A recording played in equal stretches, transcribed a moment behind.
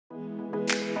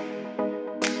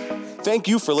Thank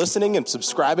you for listening and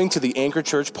subscribing to the Anchor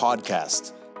Church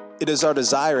podcast. It is our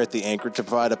desire at the Anchor to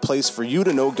provide a place for you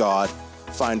to know God,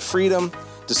 find freedom,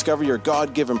 discover your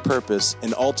God-given purpose,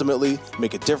 and ultimately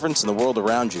make a difference in the world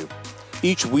around you.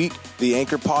 Each week, the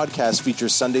Anchor podcast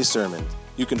features Sunday sermon.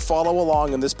 You can follow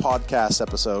along in this podcast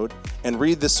episode and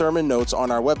read the sermon notes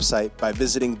on our website by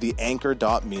visiting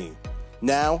theanchor.me.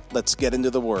 Now, let's get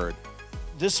into the Word.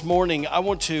 This morning, I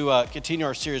want to continue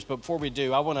our series, but before we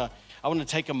do, I want to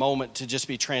take a moment to just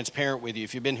be transparent with you.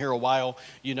 If you've been here a while,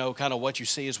 you know kind of what you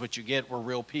see is what you get. We're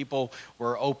real people.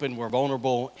 We're open. We're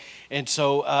vulnerable. And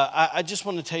so I just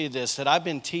want to tell you this, that I've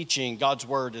been teaching God's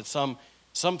Word in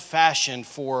some fashion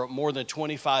for more than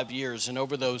 25 years. And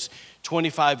over those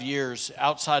 25 years,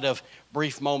 outside of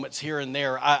brief moments here and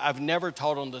there, I've never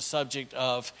taught on the subject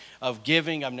of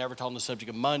giving. I've never taught on the subject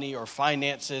of money or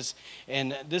finances.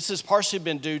 And this has partially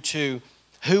been due to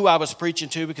who I was preaching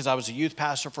to, because I was a youth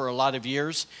pastor for a lot of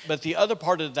years. But the other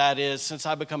part of that is, since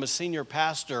I've become a senior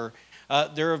pastor,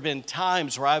 there have been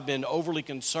times where I've been overly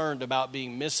concerned about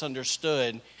being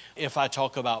misunderstood if I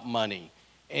talk about money.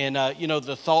 And,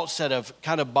 the thoughts that have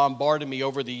kind of bombarded me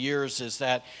over the years is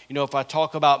that, if I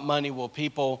talk about money, will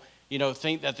people,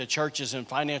 think that the church is in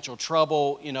financial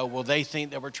trouble? Will they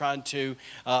think that we're trying to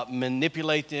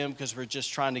manipulate them because we're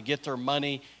just trying to get their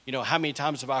money? How many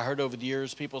times have I heard over the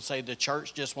years people say the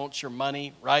church just wants your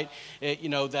money, right?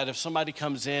 That if somebody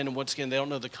comes in and once again, they don't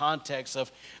know the context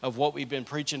of what we've been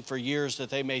preaching for years, that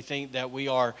they may think that we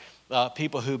are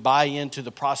people who buy into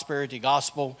the prosperity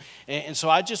gospel. And so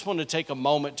I just want to take a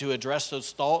moment to address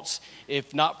those thoughts,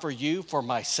 if not for you, for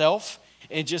myself,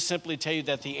 and just simply tell you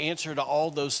that the answer to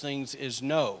all those things is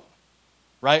no.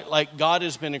 Right? Like, God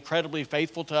has been incredibly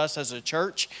faithful to us as a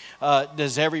church.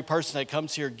 Does every person that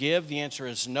comes here give? The answer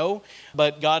is no.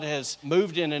 But God has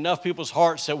moved in enough people's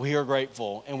hearts that we are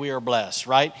grateful and we are blessed,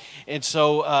 right? And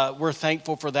so we're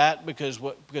thankful for that because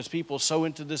people sow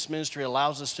into this ministry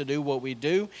allows us to do what we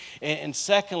do. And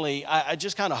secondly, I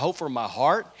just kind of hope from my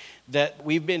heart that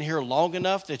we've been here long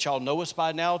enough that y'all know us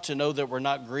by now to know that we're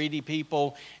not greedy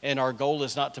people, and our goal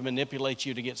is not to manipulate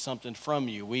you to get something from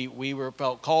you. We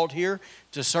felt called here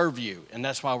to serve you, and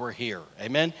that's why we're here.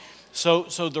 Amen? So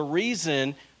the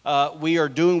reason we are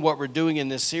doing what we're doing in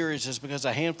this series is because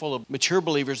a handful of mature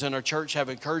believers in our church have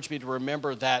encouraged me to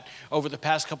remember that over the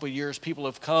past couple of years, people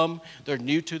have come, they're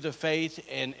new to the faith,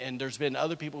 and there's been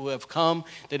other people who have come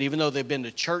that even though they've been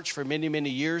to church for many, many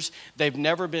years, they've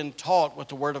never been taught what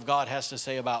the Word of God has to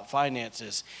say about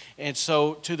finances. And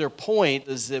so to their point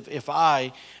is if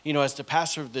I, as the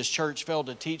pastor of this church, fail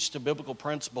to teach the biblical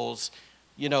principles,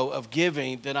 of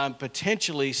giving, then I'm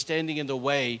potentially standing in the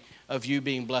way of you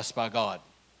being blessed by God.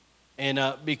 And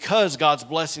because God's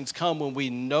blessings come when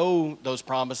we know those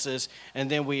promises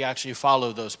and then we actually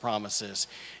follow those promises.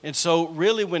 And so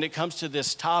really when it comes to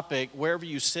this topic, wherever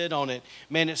you sit on it,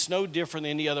 man, it's no different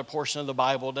than any other portion of the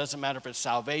Bible. It doesn't matter if it's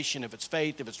salvation, if it's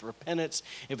faith, if it's repentance,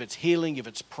 if it's healing, if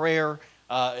it's prayer,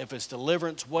 if it's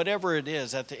deliverance, whatever it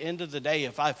is. At the end of the day,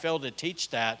 if I fail to teach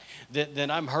that,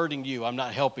 then I'm hurting you. I'm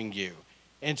not helping you.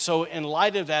 And so in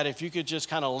light of that, if you could just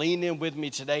kind of lean in with me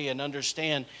today and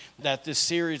understand that this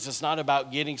series is not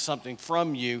about getting something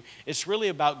from you. It's really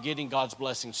about getting God's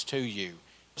blessings to you.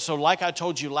 So like I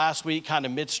told you last week, kind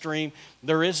of midstream,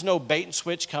 there is no bait and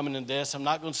switch coming in this. I'm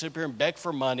not going to sit here and beg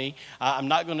for money. I'm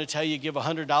not going to tell you give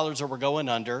 $100 or we're going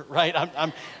under, right?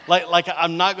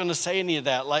 I'm not going to say any of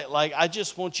that. Like I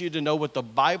just want you to know what the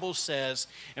Bible says,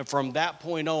 and from that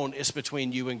point on, it's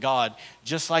between you and God,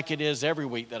 just like it is every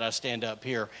week that I stand up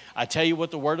here. I tell you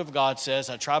what the Word of God says.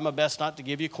 I try my best not to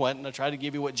give you Quentin. I try to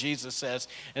give you what Jesus says,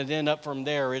 and then up from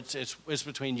there, it's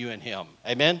between you and Him.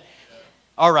 Amen?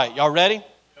 All right, y'all ready?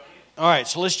 All right,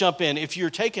 so let's jump in. If you're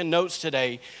taking notes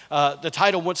today, the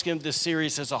title once again of this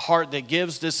series is A Heart That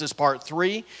Gives. This is part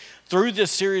 3. Through this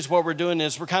series, what we're doing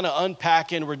is we're kind of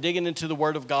unpacking, we're digging into the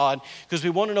Word of God because we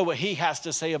want to know what He has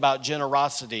to say about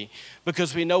generosity,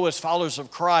 because we know as followers of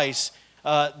Christ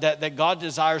that God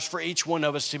desires for each one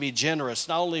of us to be generous,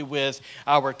 not only with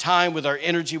our time, with our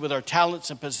energy, with our talents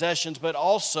and possessions, but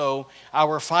also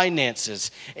our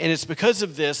finances. And it's because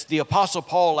of this, the Apostle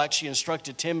Paul actually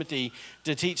instructed Timothy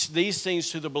to teach these things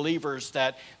to the believers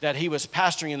that he was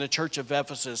pastoring in the church of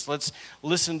Ephesus. Let's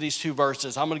listen to these two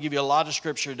verses. I'm going to give you a lot of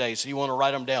scripture today, so you want to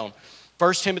write them down.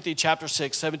 1 Timothy chapter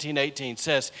 6, 17, 18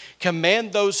 says,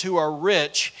 "Command those who are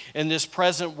rich in this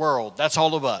present world." That's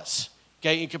all of us.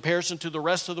 Okay, in comparison to the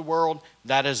rest of the world,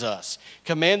 that is us.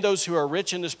 "Command those who are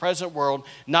rich in this present world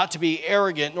not to be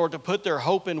arrogant, nor to put their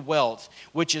hope in wealth,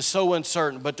 which is so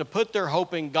uncertain, but to put their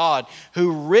hope in God,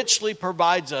 who richly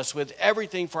provides us with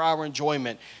everything for our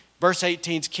enjoyment." Verse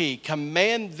 18 is key.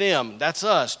 Command them, that's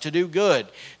us, to do good,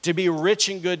 to be rich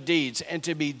in good deeds, and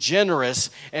to be generous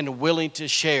and willing to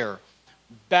share.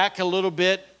 Back a little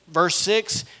bit, verse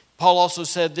 6, Paul also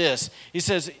said this. He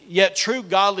says, yet true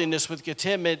godliness with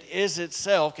contentment is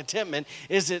itself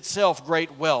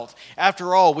great wealth.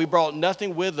 After all, we brought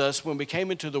nothing with us when we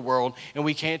came into the world, and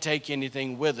we can't take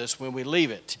anything with us when we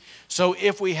leave it. So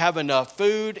if we have enough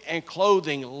food and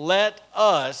clothing, let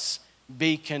us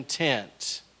be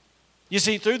content. You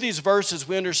see, through these verses,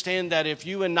 we understand that if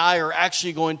you and I are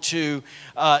actually going to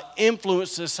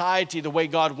influence society the way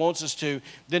God wants us to,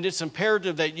 then it's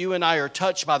imperative that you and I are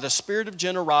touched by the spirit of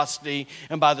generosity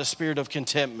and by the spirit of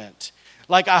contentment.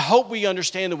 Like, I hope we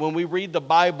understand that when we read the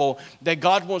Bible, that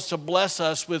God wants to bless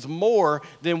us with more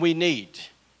than we need.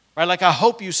 Right? Like, I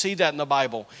hope you see that in the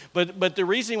Bible. But the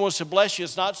reason he wants to bless you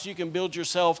is not so you can build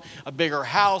yourself a bigger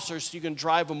house, or so you can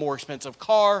drive a more expensive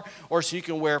car, or so you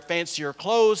can wear fancier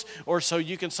clothes, or so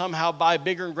you can somehow buy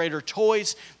bigger and greater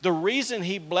toys. The reason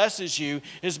he blesses you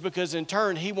is because in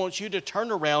turn he wants you to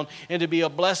turn around and to be a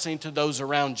blessing to those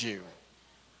around you.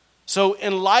 So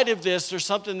in light of this, there's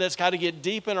something that's got to get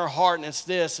deep in our heart, and it's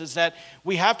this, is that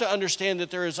we have to understand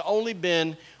that there has only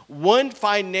been one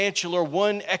financial or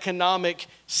one economic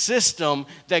system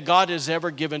that God has ever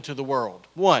given to the world.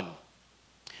 One.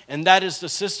 And that is the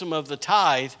system of the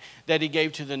tithe that he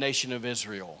gave to the nation of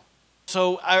Israel.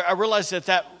 So I realize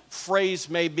that phrase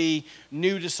may be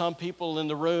new to some people in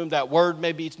the room. That word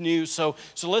may be new. So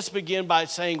let's begin by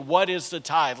saying, what is the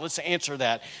tithe? Let's answer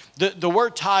that. The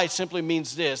word tithe simply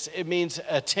means this. It means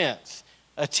a tenth.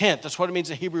 A tenth, that's what it means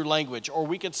in Hebrew language. Or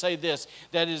we could say this,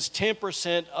 that is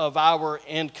 10% of our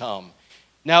income.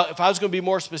 Now, if I was going to be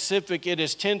more specific, it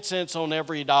is 10 cents on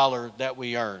every dollar that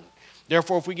we earn.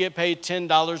 Therefore, if we get paid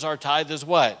 $10, our tithe is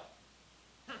what?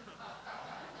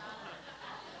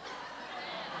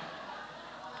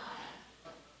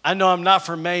 I know I'm not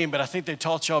from Maine, but I think they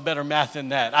taught y'all better math than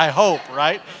that. I hope,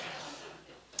 right?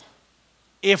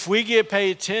 If we get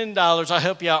paid $10, I'll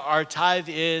help you out, our tithe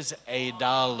is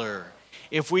 $1.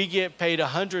 If we get paid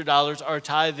 $100, our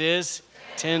tithe is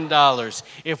 $10.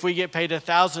 If we get paid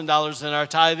 $1,000, then our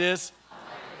tithe is?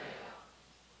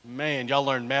 Man, y'all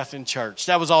learned math in church.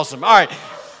 That was awesome. All right.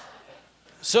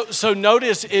 So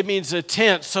notice it means a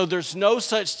tenth. So there's no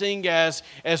such thing as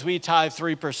we tithe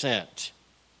 3%,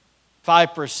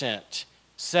 5%,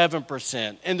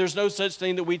 7%. And there's no such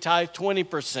thing that we tithe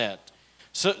 20%.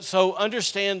 So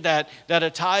understand that a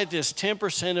tithe is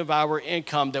 10% of our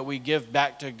income that we give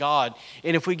back to God.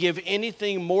 And if we give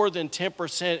anything more than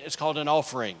 10%, it's called an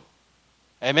offering.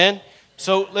 Amen?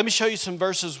 So let me show you some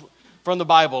verses from the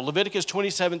Bible. Leviticus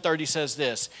 27:30 says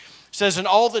this. It says, and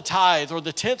all the tithe, or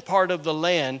the tenth part of the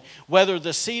land, whether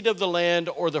the seed of the land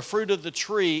or the fruit of the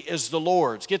tree, is the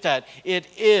Lord's. Get that? It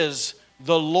is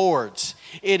the Lord's.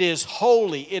 It is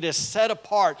holy. It is set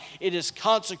apart. It is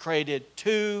consecrated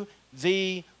to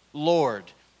the Lord.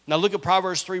 Now look at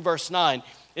Proverbs 3 verse 9.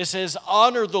 It says,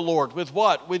 honor the Lord with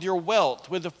what? With your wealth,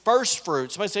 with the first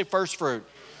fruit. Somebody say first fruit.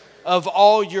 Of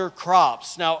all your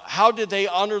crops. Now, how did they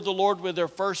honor the Lord with their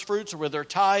first fruits or with their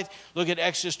tithe? Look at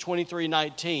Exodus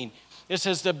 23:19. It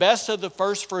says, the best of the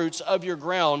first fruits of your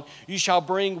ground you shall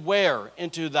bring where?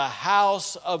 Into the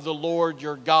house of the Lord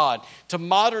your God. To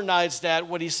modernize that,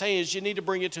 what he's saying is you need to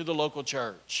bring it to the local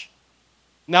church.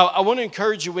 Now, I want to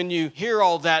encourage you when you hear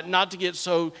all that not to get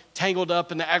so tangled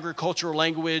up in the agricultural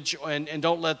language and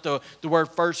don't let the word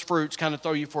first fruits kind of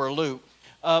throw you for a loop.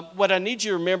 What I need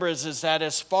you to remember is that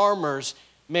as farmers,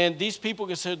 man, these people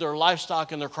consider their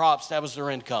livestock and their crops, that was their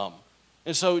income.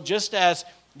 And so just as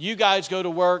you guys go to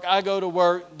work, I go to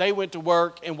work, they went to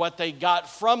work, and what they got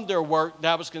from their work,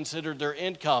 that was considered their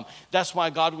income. That's why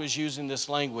God was using this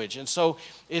language. And so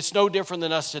it's no different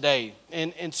than us today.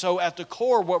 And so at the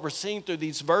core, what we're seeing through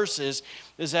these verses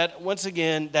is that, once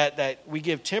again, that we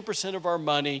give 10% of our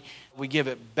money, we give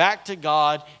it back to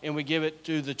God, and we give it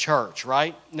to the church,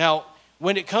 right? Now,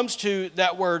 when it comes to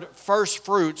that word first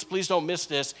fruits, please don't miss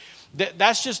this.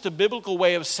 That's just a biblical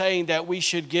way of saying that we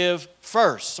should give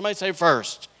first. Somebody say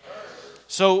first.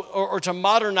 So, or to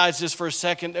modernize this for a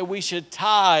second, that we should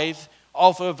tithe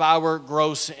off of our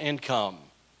gross income.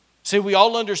 See, we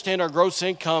all understand our gross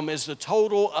income is the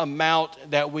total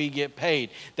amount that we get paid.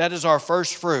 That is our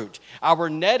first fruit. Our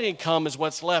net income is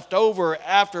what's left over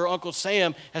after Uncle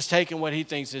Sam has taken what he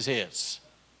thinks is his.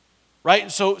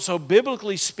 Right? So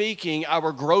biblically speaking,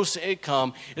 our gross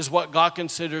income is what God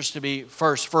considers to be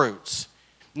first fruits.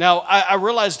 Now, I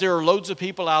realize there are loads of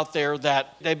people out there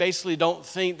that they basically don't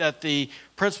think that the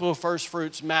principle of first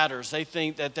fruits matters. They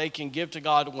think that they can give to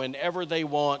God whenever they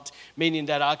want, meaning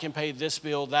that I can pay this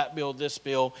bill, this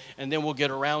bill, and then we'll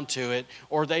get around to it.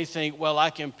 Or they think, well, I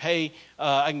can pay,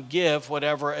 I can give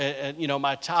whatever,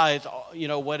 my tithe,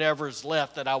 whatever's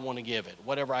left that I want to give it.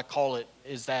 Whatever I call it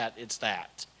is that, it's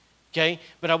that. Okay?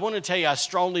 But I want to tell you, I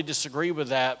strongly disagree with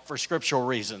that for scriptural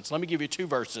reasons. Let me give you 2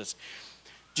 verses.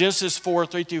 Genesis 4,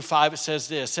 3 through 5, it says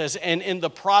this. It says, and in the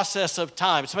process of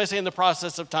time. Somebody say in the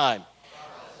process of time.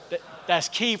 That's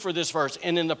key for this verse.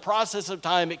 And in the process of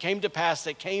time, it came to pass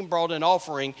that Cain brought an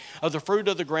offering of the fruit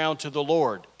of the ground to the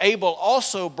Lord. Abel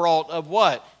also brought of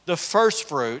what? The first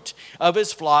fruit of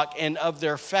his flock and of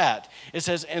their fat. It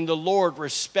says, and the Lord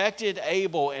respected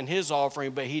Abel and his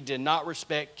offering, but he did not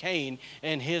respect Cain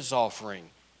and his offering.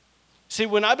 See,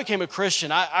 when I became a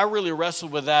Christian, I really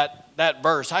wrestled with that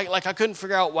verse. I couldn't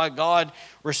figure out why God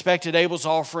respected Abel's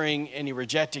offering and he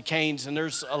rejected Cain's. And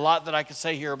there's a lot that I could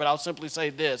say here, but I'll simply say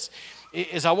this.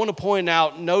 Is I want to point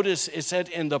out, notice it said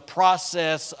in the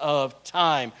process of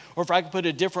time. Or if I could put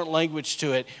a different language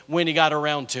to it, when he got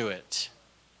around to it.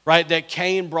 Right? That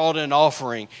Cain brought an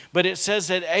offering. But it says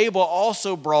that Abel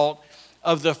also brought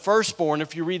of the firstborn.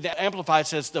 If you read the Amplified, it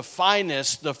says the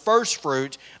finest, the first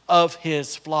fruit of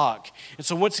his flock. And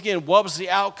so once again, what was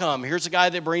the outcome? Here's a guy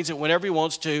that brings it whenever he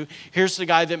wants to. Here's the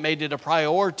guy that made it a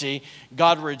priority.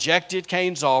 God rejected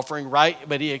Cain's offering, right?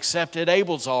 But he accepted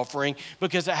Abel's offering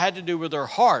because it had to do with their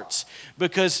hearts.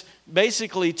 Because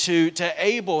basically to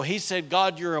Abel, he said,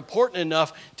 God, you're important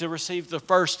enough to receive the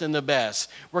first and the best.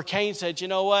 Where Cain said, you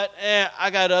know what? I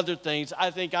got other things.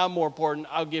 I think I'm more important.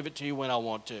 I'll give it to you when I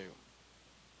want to.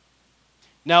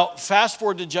 Now, fast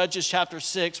forward to Judges chapter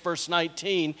 6, verse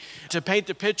 19. To paint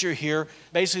the picture here,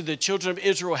 basically the children of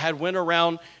Israel had went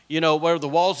around, where the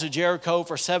walls of Jericho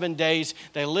for 7 days.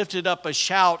 They lifted up a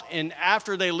shout, and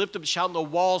after they lifted up a shout and the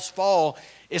walls fall,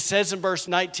 it says in verse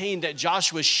 19 that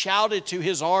Joshua shouted to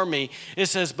his army. It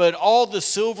says, but all the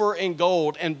silver and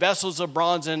gold and vessels of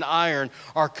bronze and iron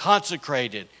are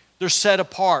consecrated. They're set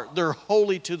apart. They're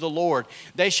holy to the Lord.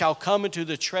 They shall come into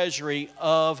the treasury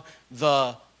of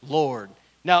the Lord.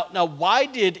 Now, why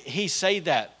did he say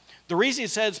that? The reason he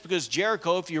said it's because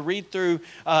Jericho, if you read through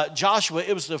Joshua,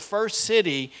 it was the first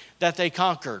city that they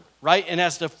conquered, right? And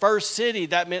as the first city,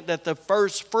 that meant that the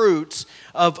first fruits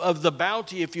of the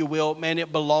bounty, if you will, meant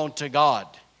it belonged to God.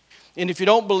 And if you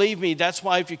don't believe me, that's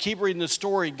why if you keep reading the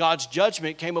story, God's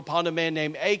judgment came upon a man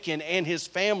named Achan and his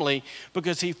family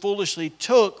because he foolishly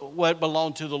took what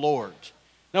belonged to the Lord.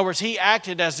 In other words, he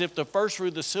acted as if the first fruit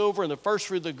of the silver and the first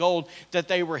fruit of the gold, that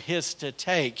they were his to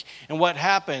take. And what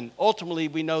happened? Ultimately,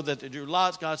 we know that they drew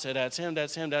lots. God said, that's him,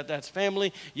 that's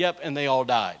family. Yep, and they all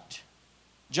died.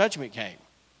 Judgment came,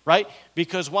 right?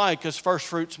 Because why? Because first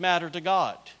fruits matter to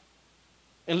God.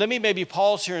 And let me maybe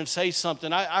pause here and say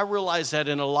something. I realize that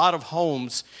in a lot of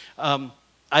homes, I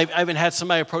even had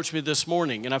somebody approach me this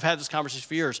morning, and I've had this conversation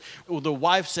for years. The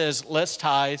wife says, let's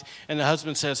tithe, and the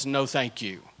husband says, no, thank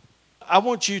you. I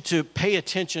want you to pay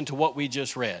attention to what we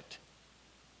just read.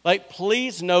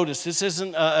 Please notice, this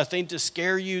isn't a thing to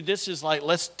scare you. This is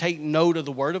let's take note of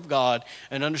the Word of God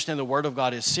and understand the Word of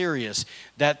God is serious.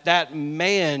 That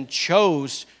man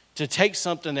chose to take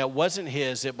something that wasn't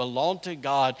his, it belonged to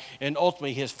God, and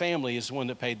ultimately his family is the one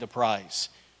that paid the price.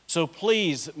 So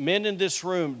please, men in this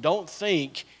room, don't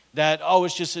think that,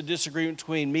 it's just a disagreement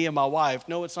between me and my wife.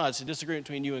 No, it's not. It's a disagreement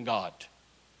between you and God.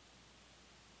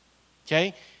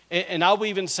 Okay? And I'll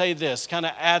even say this, kind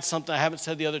of add something I haven't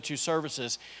said the other 2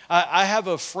 services. I have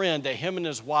a friend that him and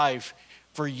his wife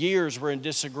for years were in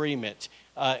disagreement.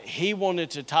 He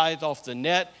wanted to tithe off the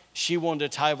net. She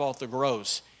wanted to tithe off the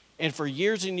gross. And for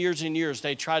years and years and years,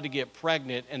 they tried to get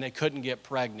pregnant, and they couldn't get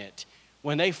pregnant.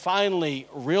 When they finally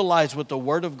realized what the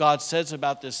Word of God says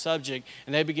about this subject,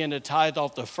 and they began to tithe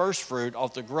off the first fruit,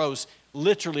 off the gross,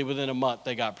 literally within a month,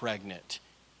 they got pregnant.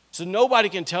 So nobody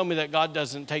can tell me that God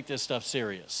doesn't take this stuff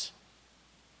serious.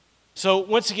 So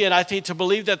once again, I think to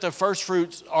believe that the first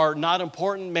fruits are not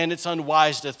important, man, it's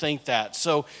unwise to think that.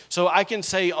 So I can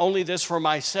say only this for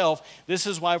myself. This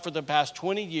is why for the past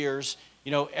 20 years,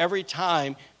 every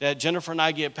time that Jennifer and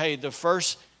I get paid, the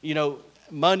first,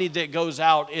 money that goes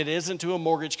out, it isn't to a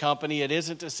mortgage company, it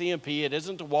isn't to CMP, it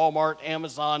isn't to Walmart,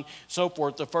 Amazon, so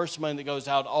forth. The first money that goes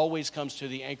out always comes to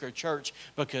the Anchor Church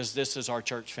because this is our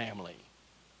church family.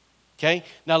 Okay,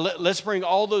 now let's bring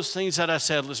all those things that I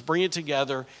said, let's bring it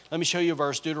together. Let me show you a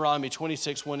verse, Deuteronomy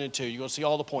 26, 1 and 2. You're going to see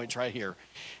all the points right here. It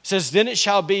says, then it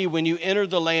shall be when you enter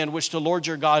the land which the Lord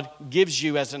your God gives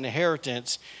you as an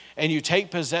inheritance, and you take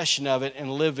possession of it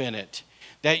and live in it,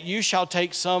 that you shall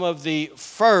take some of the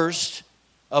first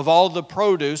of all the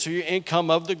produce or your income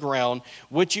of the ground,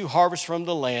 which you harvest from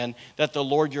the land that the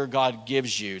Lord your God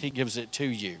gives you. He gives it to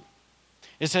you.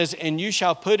 It says, and you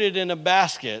shall put it in a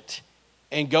basket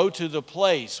and go to the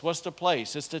place. What's the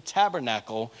place? It's the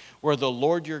tabernacle where the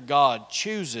Lord your God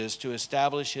chooses to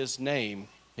establish his name,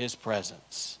 his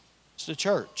presence. It's the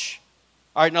church.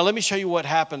 All right, now let me show you what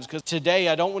happens, because today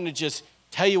I don't want to just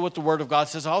tell you what the Word of God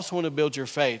says. I also want to build your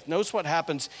faith. Notice what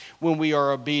happens when we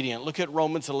are obedient. Look at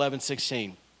Romans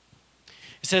 11:16.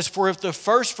 It says, for if the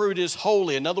first fruit is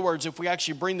holy, in other words, if we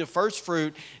actually bring the first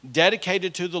fruit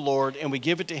dedicated to the Lord and we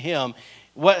give it to him,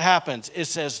 what happens? It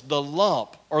says the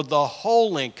lump or the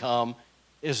whole income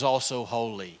is also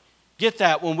holy. Get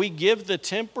that? When we give the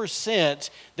 10%,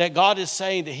 that God is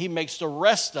saying that he makes the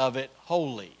rest of it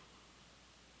holy.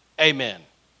 Amen.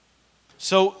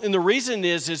 So, and the reason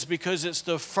is because it's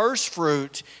the first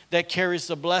fruit that carries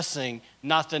the blessing,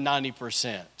 not the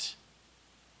 90%.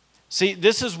 See,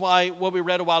 this is why what we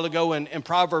read a while ago in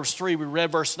Proverbs 3, we read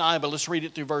verse 9, but let's read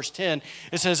it through verse 10.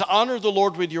 It says, honor the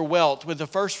Lord with your wealth, with the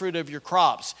first fruit of your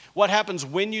crops. What happens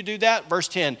when you do that? Verse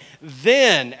 10,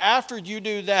 then after you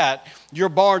do that, your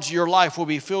barns, your life will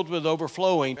be filled with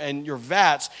overflowing, and your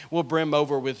vats will brim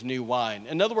over with new wine.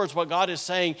 In other words, what God is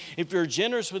saying, if you're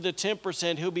generous with the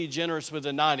 10%, he'll be generous with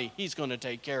the 90%. He's going to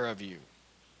take care of you.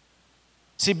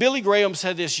 See, Billy Graham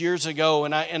said this years ago,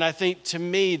 and I think to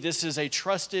me this is a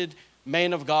trusted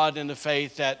man of God in the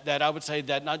faith that I would say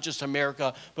that not just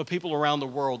America, but people around the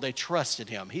world, they trusted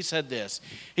him. He said this.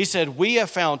 He said, we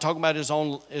have found, talking about his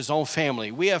own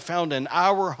family, we have found in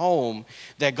our home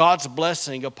that God's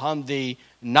blessing upon the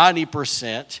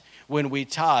 90% when we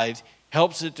tithe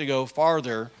helps it to go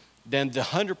farther than the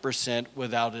 100%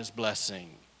 without his blessing.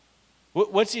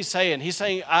 What's he saying? He's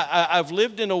saying, I've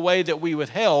lived in a way that we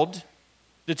withheld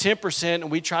the 10% and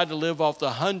we tried to live off the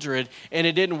 100 and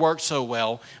it didn't work so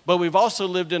well. But we've also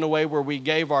lived in a way where we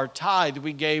gave our tithe,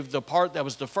 we gave the part that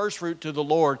was the first fruit to the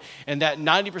Lord, and that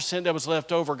 90% that was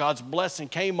left over, God's blessing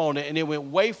came on it, and it went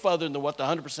way further than what the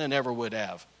 100% ever would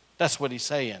have. That's what he's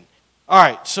saying. All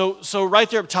right, so right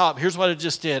there up top, here's what I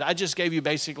just did. I just gave you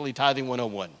basically tithing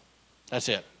 101. That's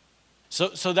it.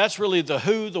 So that's really the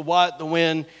who, the what, the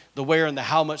when, the where, and the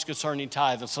how much concerning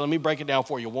tithe. And so let me break it down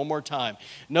for you one more time.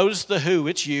 Notice the who,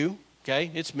 it's you, okay,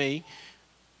 it's me.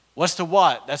 What's the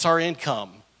what? That's our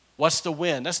income. What's the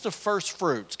when? That's the first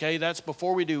fruits, okay? That's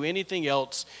before we do anything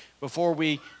else, before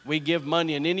we give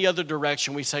money in any other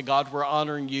direction. We say, God, we're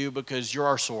honoring you because you're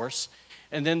our source.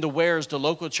 And then the where is the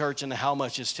local church, and the how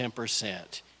much is 10%.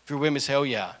 If you're with me, say, oh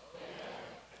yeah.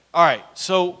 All right,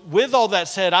 so with all that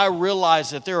said, I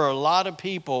realize that there are a lot of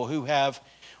people who have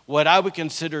what I would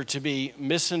consider to be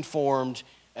misinformed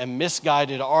and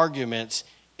misguided arguments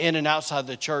in and outside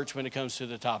the church when it comes to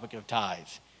the topic of tithe.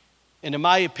 And in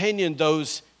my opinion,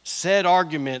 those said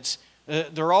arguments,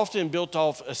 they're often built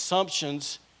off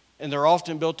assumptions, and they're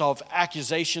often built off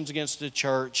accusations against the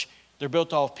church. They're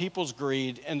built off people's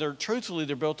greed, and they're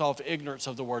built off ignorance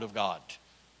of the Word of God.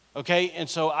 Okay, and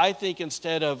so I think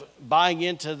instead of buying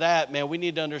into that, man, we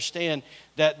need to understand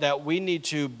that we need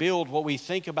to build what we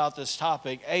think about this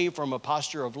topic, A, from a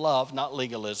posture of love, not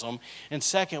legalism, and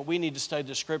second, we need to study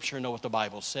the Scripture and know what the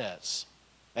Bible says.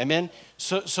 Amen?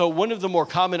 So one of the more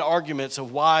common arguments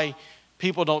of why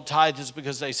people don't tithe is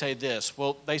because they say this.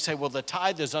 Well, they say, well, the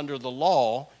tithe is under the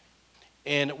law,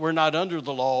 and we're not under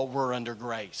the law, we're under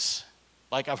grace.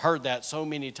 Like I've heard that so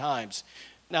many times.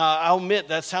 Now, I'll admit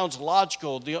that sounds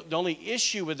logical. The only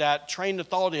issue with that train of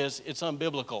thought is it's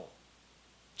unbiblical.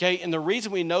 Okay, and the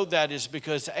reason we know that is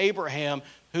because Abraham,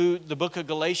 who the book of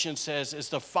Galatians says is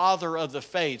the father of the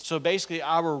faith. So basically,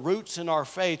 our roots in our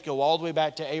faith go all the way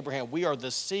back to Abraham. We are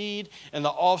the seed and the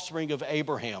offspring of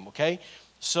Abraham, okay?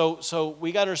 So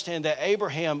we got to understand that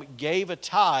Abraham gave a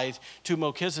tithe to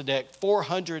Melchizedek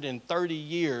 430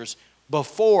 years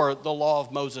before the law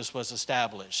of Moses was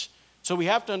established. So we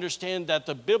have to understand that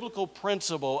the biblical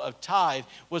principle of tithe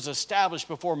was established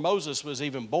before Moses was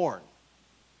even born.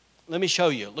 Let me show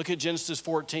you. Look at Genesis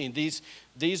 14.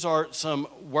 These are some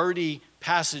wordy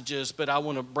passages, but I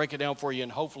want to break it down for you,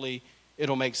 and hopefully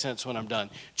it'll make sense when I'm done.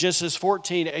 Genesis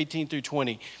 14, 18 through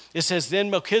 20. It says,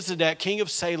 then Melchizedek, king of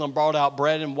Salem, brought out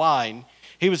bread and wine.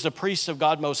 He was the priest of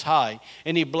God Most High,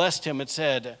 and he blessed him and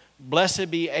said, blessed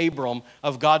be Abram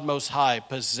of God Most High,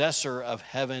 possessor of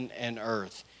heaven and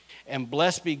earth. And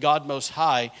blessed be God Most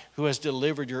High, who has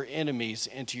delivered your enemies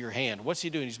into your hand. What's he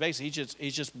doing?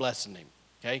 He's just blessing him.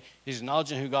 Okay, he's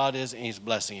acknowledging who God is, and he's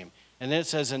blessing him. And then it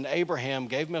says, and Abraham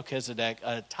gave Melchizedek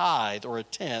a tithe or a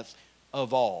tenth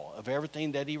of all, of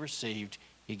everything that he received,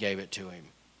 he gave it to him.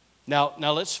 Now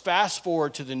let's fast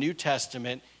forward to the New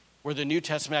Testament, where the New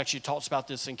Testament actually talks about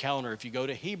this encounter. If you go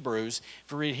to Hebrews,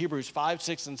 if you read Hebrews 5,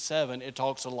 6, and 7, it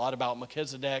talks a lot about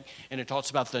Melchizedek, and it talks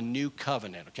about the new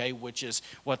covenant, okay, which is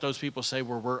what those people say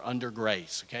where we're under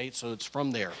grace, okay? So it's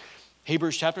from there.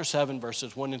 Hebrews chapter 7,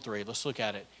 verses 1 and 3. Let's look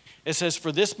at it. It says,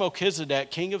 "For this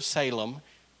Melchizedek, king of Salem,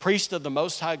 priest of the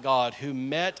Most High God, who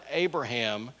met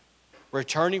Abraham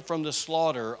returning from the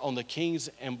slaughter on the kings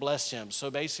and blessed him."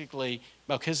 So basically,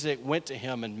 Melchizedek went to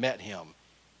him and met him.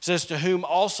 It says, "To whom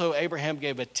also Abraham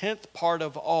gave a tenth part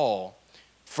of all,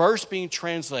 first being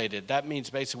translated," that means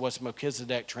basically what's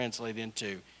Melchizedek translated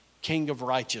into, king of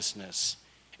righteousness.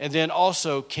 And then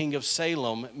also king of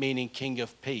Salem, meaning king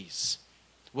of peace.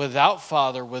 "Without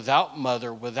father, without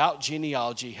mother, without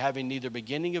genealogy, having neither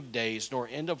beginning of days nor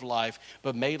end of life,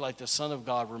 but made like the Son of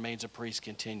God, remains a priest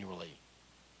continually."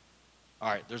 All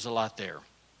right, there's a lot there.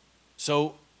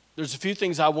 So there's a few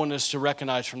things I want us to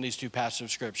recognize from these two passages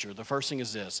of Scripture. The first thing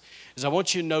is this, is I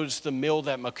want you to notice the meal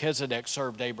that Melchizedek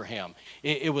served Abraham.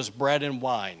 It was bread and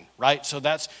wine, right? So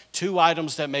that's two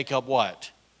items that make up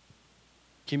what?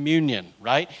 Communion,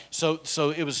 right? So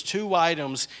it was two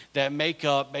items that make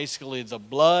up basically the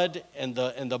blood and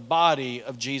the body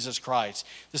of Jesus Christ.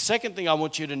 The second thing I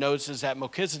want you to notice is that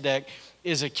Melchizedek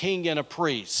is a king and a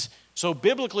priest. So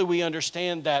biblically, we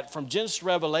understand that from Genesis to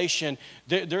Revelation,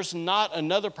 there's not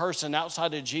another person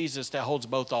outside of Jesus that holds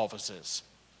both offices,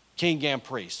 king and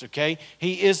priest, okay?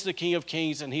 He is the King of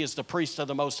Kings, and he is the priest of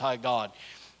the Most High God.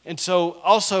 And so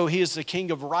also he is the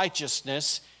King of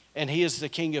righteousness, and he is the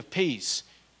King of peace,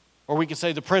 or we could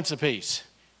say the Prince of Peace,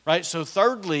 right? So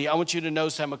thirdly, I want you to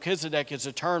notice that Melchizedek is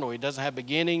eternal. He doesn't have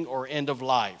beginning or end of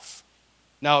life.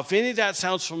 Now, if any of that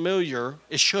sounds familiar,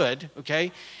 it should,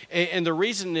 okay? And the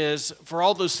reason is, for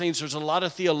all those things, there's a lot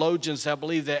of theologians that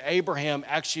believe that Abraham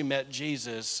actually met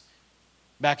Jesus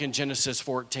back in Genesis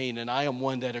 14, and I am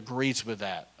one that agrees with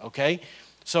that, okay?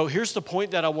 So here's the point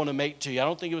that I want to make to you. I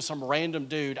don't think it was some random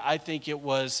dude. I think it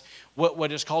was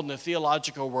what is called in the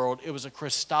theological world, it was a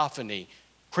Christophany.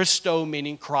 Christo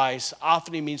meaning Christ,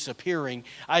 ophany means appearing.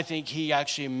 I think he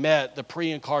actually met the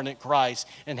pre-incarnate Christ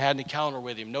and had an encounter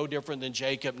with him. No different than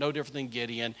Jacob, no different than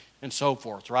Gideon, and so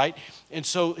forth, right? And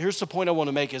so here's the point I want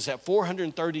to make is that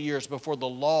 430 years before the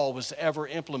law was ever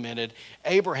implemented,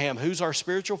 Abraham, who's our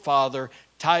spiritual father,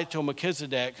 tied to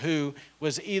Melchizedek, who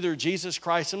was either Jesus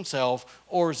Christ himself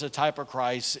or is a type of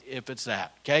Christ if it's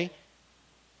that, okay?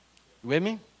 You with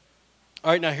me?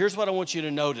 All right, now here's what I want you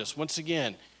to notice. Once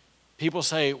again, people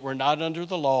say we're not under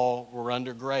the law, we're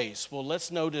under grace. Well, let's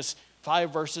notice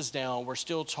 5 verses down, we're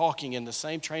still talking in the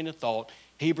same train of thought.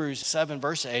 Hebrews 7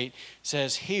 verse 8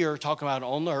 says here, talking about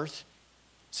on earth,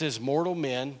 says mortal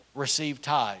men receive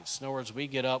tithes. In other words, we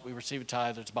get up, we receive a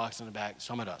tithe, there's a box in the back,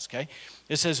 some of us, okay?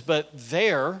 It says, but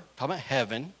there, talking about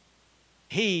heaven,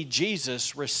 he,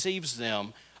 Jesus, receives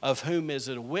them, of whom is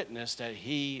it a witness that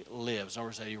he lives. In other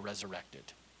words, that he resurrected.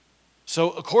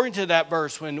 So according to that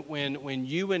verse, when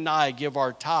you and I give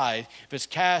our tithe, if it's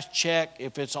cash, check,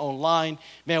 if it's online,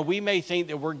 man, we may think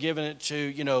that we're giving it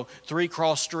to, 3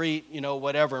 Cross Street,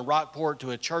 whatever, in Rockport,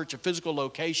 to a church, a physical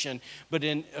location. But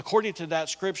according to that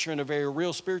scripture, in a very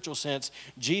real spiritual sense,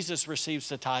 Jesus receives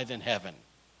the tithe in heaven.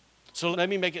 So let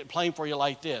me make it plain for you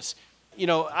like this.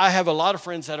 I have a lot of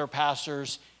friends that are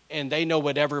pastors, and they know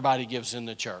what everybody gives in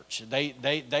the church.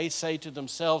 They say to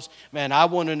themselves, man, I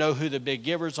want to know who the big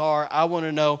givers are. I want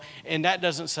to know, and that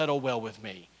doesn't settle well with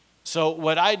me. So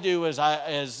what I do is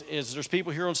there's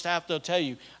people here on staff, they'll tell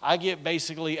you, I get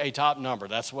basically a top number.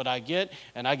 That's what I get,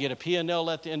 and I get a P&L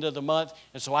at the end of the month,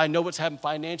 and so I know what's happened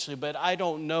financially, but I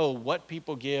don't know what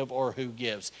people give or who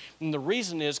gives. And the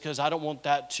reason is because I don't want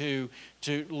that to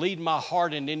lead my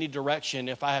heart in any direction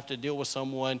if I have to deal with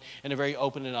someone in a very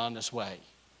open and honest way.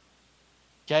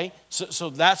 Okay, so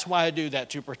that's why I do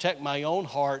that, to protect my own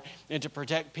heart and to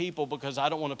protect people, because I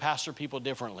don't want to pastor people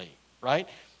differently, right?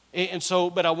 And so,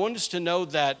 but I want us to know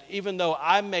that even though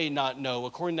I may not know,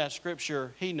 according to that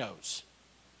scripture, he knows.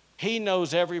 He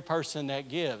knows every person that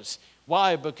gives.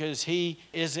 Why? Because he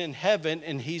is in heaven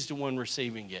and he's the one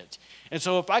receiving it. And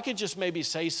so if I could just maybe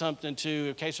say something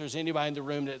in case there's anybody in the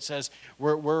room that says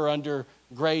we're under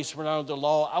grace, we're not under the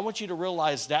law, I want you to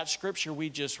realize that scripture we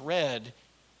just read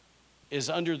is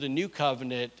under the new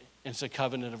covenant, and it's a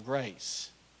covenant of grace.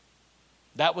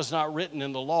 That was not written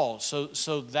in the law.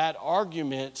 So that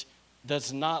argument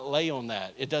does not lay on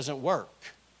that. It doesn't work.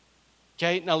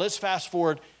 Okay, now let's fast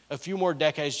forward a few more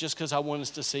decades just because I want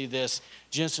us to see this.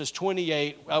 Genesis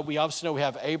 28, we obviously know we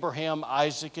have Abraham,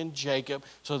 Isaac, and Jacob.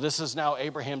 So this is now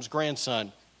Abraham's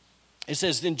grandson. It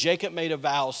says, then Jacob made a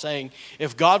vow saying,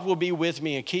 if God will be with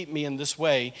me and keep me in this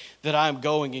way that I am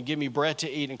going and give me bread to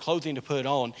eat and clothing to put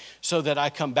on so that I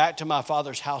come back to my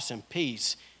father's house in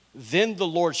peace, then the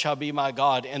Lord shall be my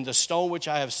God, and the stone which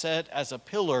I have set as a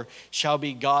pillar shall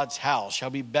be God's house, shall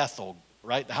be Bethel,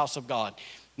 right? The house of God.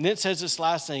 And then it says this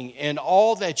last thing, and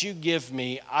all that you give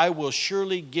me, I will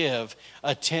surely give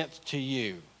a tenth to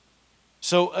you.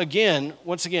 So again,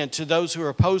 once again, to those who are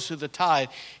opposed to the tithe,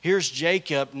 here's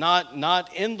Jacob,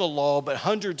 not in the law, but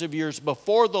hundreds of years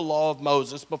before the law of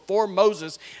Moses, before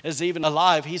Moses is even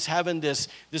alive. He's having this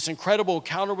incredible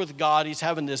encounter with God. He's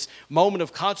having this moment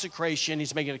of consecration.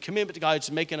 He's making a commitment to God. He's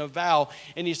making a vow.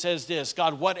 And he says this,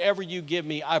 God, whatever you give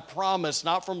me, I promise,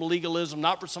 not from legalism,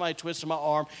 not for somebody twisting my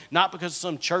arm, not because of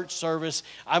some church service.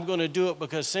 I'm going to do it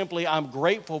because simply I'm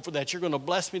grateful for that. You're going to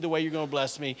bless me the way you're going to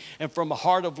bless me. And from a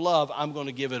heart of love, I'm going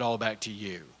to give it all back to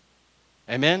you.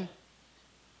 Amen?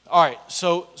 All right,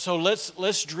 so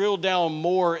let's drill down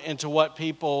more into what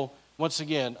people, once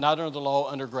again, not under the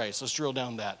law, under grace. Let's drill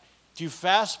down that. If you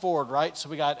fast forward, right, so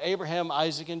we got Abraham,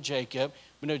 Isaac, and Jacob.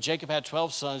 We know Jacob had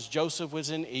 12 sons. Joseph was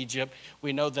in Egypt.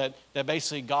 We know that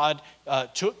basically God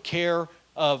took care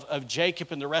of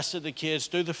Jacob and the rest of the kids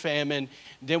through the famine.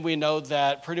 Then we know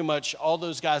that pretty much all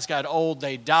those guys got old.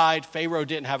 They died. Pharaoh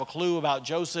didn't have a clue about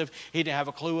Joseph. He didn't have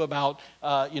a clue about,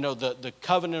 the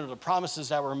covenant or the promises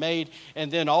that were made. And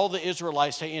then all the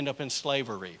Israelites, they end up in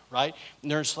slavery, right?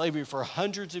 And they're in slavery for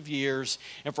hundreds of years.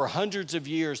 And for hundreds of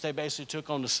years, they basically took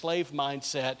on the slave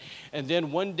mindset. And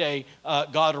then one day,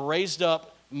 God raised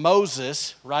up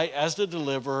Moses, right, as the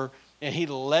deliverer, and he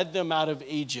led them out of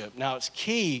Egypt. Now, it's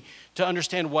key to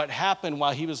understand what happened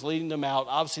while he was leading them out.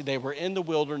 Obviously, they were in the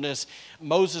wilderness.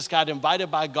 Moses got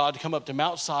invited by God to come up to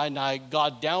Mount Sinai.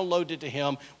 God downloaded to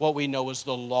him what we know as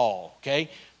the law, okay?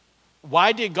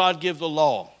 Why did God give the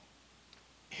law?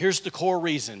 Here's the core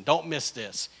reason. Don't miss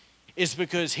this. It's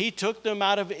because he took them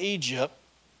out of Egypt,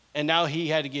 and now he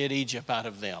had to get Egypt out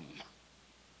of them.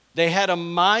 They had a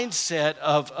mindset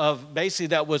of basically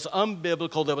that was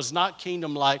unbiblical, that was not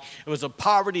kingdom-like. It was a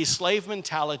poverty, slave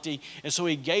mentality. And so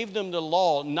he gave them the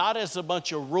law, not as a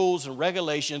bunch of rules and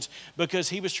regulations, because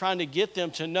he was trying to get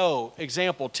them to know.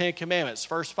 Example, 10 Commandments,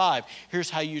 first 5, here's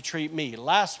how you treat me.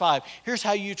 Last 5, here's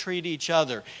how you treat each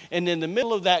other. And in the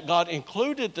middle of that, God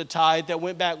included the tithe that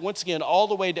went back, once again, all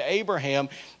the way to Abraham.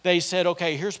 They said,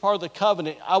 okay, here's part of the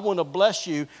covenant. I want to bless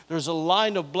you. There's a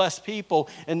line of blessed people.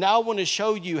 And now I want to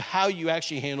show you how you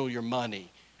actually handle your money.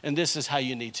 And this is how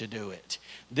you need to do it.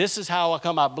 This is how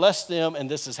I bless them, and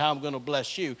this is how I'm going to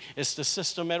bless you. It's the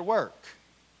system at work.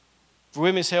 For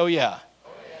women say, oh yeah.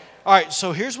 All right,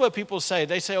 so here's what people say.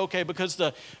 They say, okay, because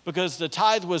the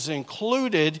tithe was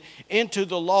included into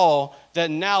the law, that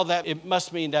now that it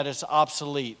must mean that it's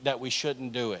obsolete, that we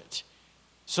shouldn't do it.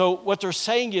 So what they're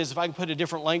saying is, if I can put a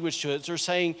different language to it, they're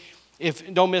saying,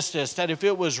 don't miss this, that if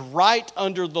it was right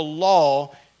under the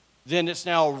law, then it's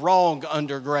now wrong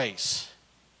under grace.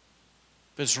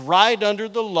 If it's right under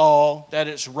the law, that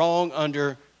it's wrong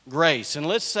under grace. And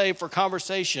let's say for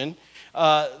conversation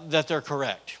that they're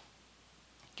correct.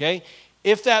 Okay?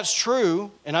 If that's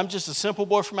true, and I'm just a simple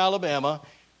boy from Alabama,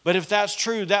 but if that's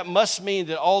true, that must mean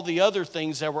that all the other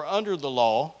things that were under the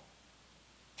law,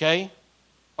 okay,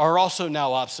 are also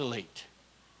now obsolete.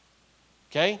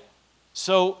 Okay?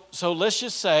 So let's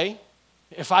just say,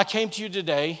 if I came to you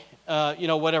today,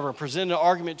 presented an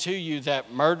argument to you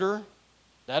that murder,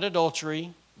 that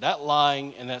adultery, that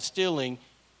lying, and that stealing,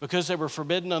 because they were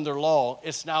forbidden under law,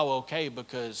 it's now okay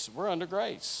because we're under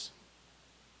grace.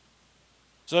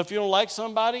 So if you don't like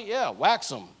somebody, yeah, wax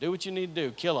them. Do what you need to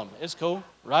do. Kill them. It's cool,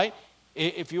 right?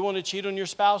 If you want to cheat on your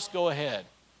spouse, go ahead.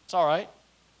 It's all right.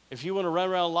 If you want to run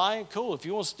around lying, cool. If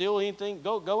you want to steal anything,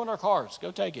 go in our cars.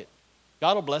 Go take it.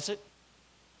 God will bless it.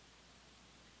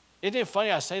 Isn't it funny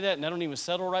I say that and I don't even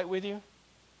settle right with you?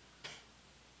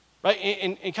 Right?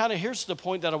 And kind of here's the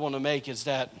point that I want to make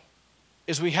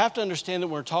is we have to understand that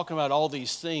when we're talking about all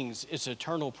these things, it's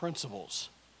eternal principles.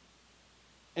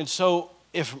 And so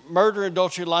if murder,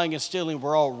 adultery, lying, and stealing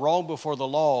were all wrong before the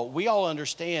law, we all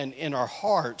understand in our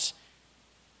hearts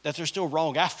that they're still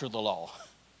wrong after the law.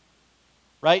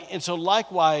 Right? And so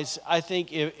likewise, I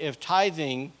think if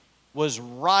tithing was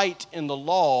right in the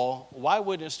law, why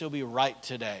wouldn't it still be right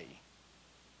today?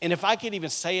 And if I could even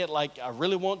say it like I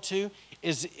really want to,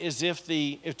 is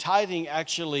if tithing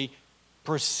actually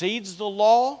precedes the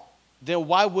law, then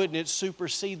why wouldn't it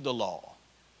supersede the law?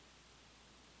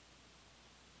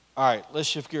 All right, let's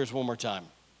shift gears one more time.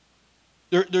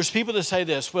 There's people that say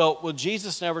this, well,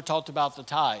 Jesus never talked about the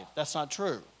tithe. That's not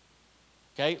true.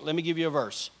 Okay, let me give you a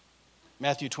verse.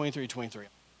 Matthew 23:23.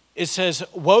 It says,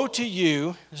 woe to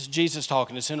you, this is Jesus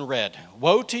talking, it's in red.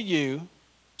 Woe to you,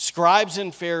 scribes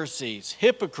and Pharisees,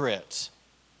 hypocrites.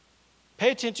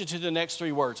 Pay attention to the next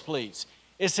three words, please.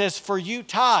 It says, for you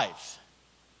tithe,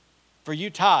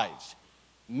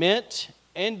 mint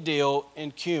and dill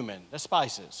and cumin. That's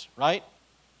spices, right?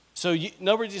 So in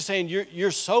other words, he's saying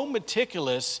you're so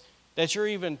meticulous that you're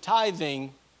even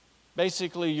tithing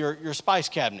basically your spice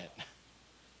cabinet.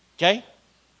 Okay?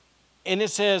 And it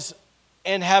says,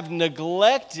 and have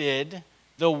neglected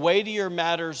the weightier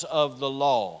matters of the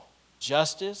law,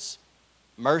 justice,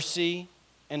 mercy,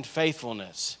 and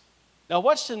faithfulness. Now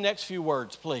watch the next few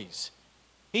words, please.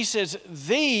 He says,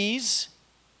 these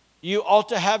you ought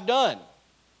to have done.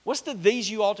 What's the these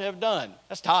you ought to have done?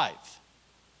 That's tithe.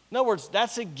 In other words,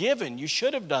 that's a given. You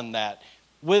should have done that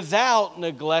without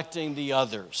neglecting the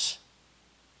others.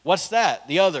 What's that?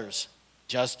 The others.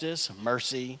 Justice,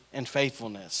 mercy, and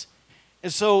faithfulness.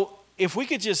 And so if we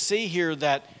could just see here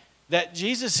that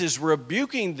Jesus is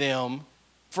rebuking them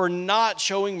for not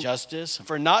showing justice,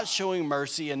 for not showing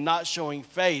mercy, and not showing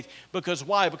faith. Because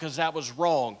why? Because that was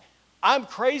wrong. I'm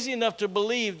crazy enough to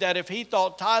believe that if he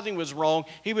thought tithing was wrong,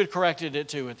 he would have corrected it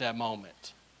too at that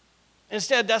moment.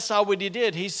 Instead, that's not what he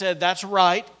did. He said, that's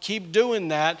right, keep doing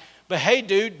that, but hey,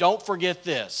 dude, don't forget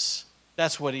this.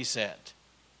 That's what he said.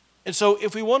 And so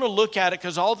if we want to look at it,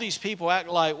 because all these people act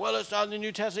like, well, it's not in the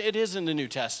New Testament. It is in the New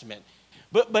Testament.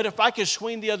 But if I could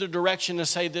swing the other direction and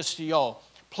say this to y'all,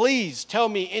 please tell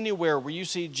me anywhere where you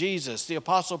see Jesus, the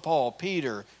Apostle Paul,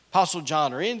 Peter, Apostle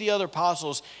John, or any of the other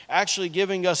apostles actually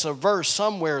giving us a verse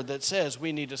somewhere that says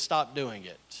we need to stop doing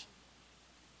it.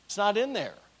 It's not in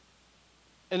there.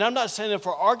 And I'm not saying it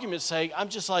for argument's sake. I'm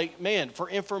just like, man, for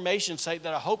information's sake,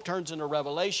 that I hope turns into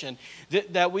revelation,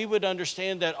 that we would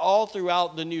understand that all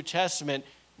throughout the New Testament,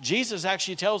 Jesus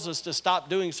actually tells us to stop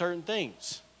doing certain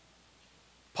things.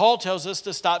 Paul tells us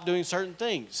to stop doing certain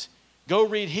things. Go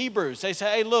read Hebrews. They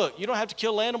say, hey, look, you don't have to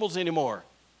kill animals anymore.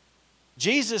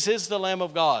 Jesus is the Lamb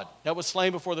of God that was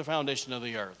slain before the foundation of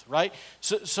the earth, right?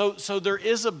 So there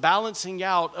is a balancing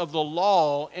out of the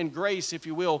law and grace, if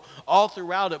you will, all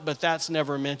throughout it, but that's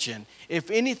never mentioned.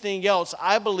 If anything else,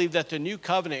 I believe that the new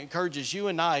covenant encourages you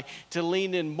and I to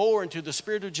lean in more into the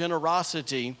spirit of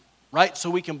generosity, right? So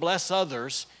we can bless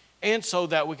others and so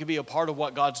that we can be a part of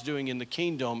what God's doing in the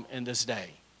kingdom in this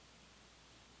day.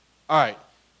 All right,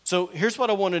 so here's what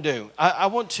I want to do. I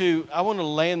want to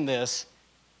land this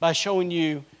by showing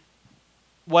you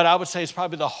what I would say is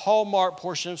probably the hallmark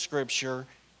portion of Scripture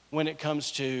when it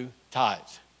comes to tithe,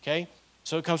 okay?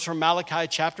 So it comes from Malachi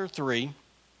chapter 3.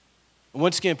 And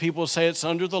once again, people say it's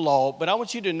under the law, but I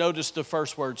want you to notice the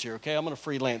first words here, okay? I'm going to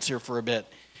freelance here for a bit.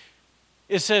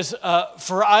 It says,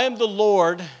 for I am the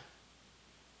Lord,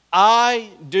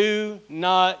 I do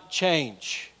not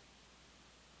change.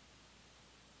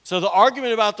 So the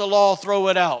argument about the law, throw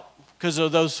it out because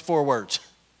of those four words.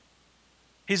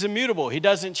 He's immutable. He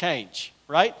doesn't change,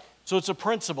 right? So it's a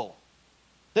principle.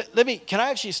 Can I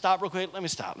actually stop real quick? Let me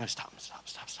stop.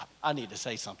 I need to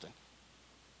say something.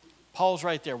 Paul's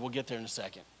right there. We'll get there in a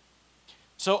second.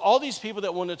 So all these people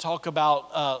that want to talk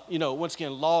about, once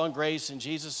again, law and grace and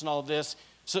Jesus and all this.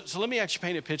 So let me actually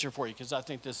paint a picture for you because I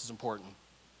think this is important.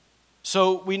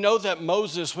 So we know that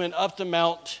Moses went up the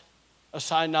Mount of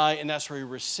Sinai, and that's where he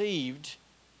received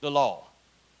the law.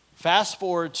 Fast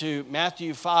forward to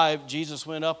Matthew 5, Jesus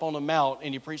went up on a mount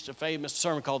and he preached a famous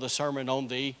sermon called the Sermon on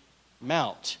the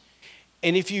Mount.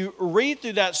 And if you read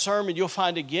through that sermon, you'll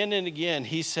find again and again,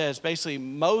 he says, basically,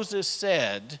 Moses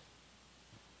said,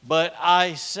 but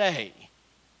I say.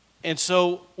 And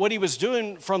so what he was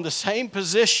doing from the same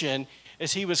position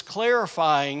is he was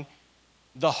clarifying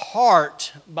the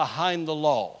heart behind the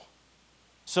law.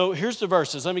 So here's the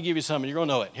verses. Let me give you some, and you're going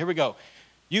to know it. Here we go.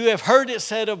 You have heard it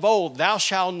said of old, thou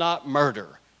shalt not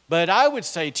murder. But I would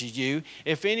say to you,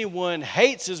 if anyone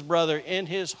hates his brother in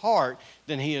his heart,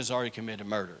 then he has already committed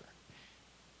murder.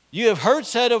 You have heard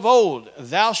said of old,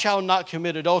 thou shalt not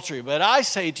commit adultery. But I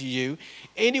say to you,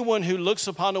 anyone who looks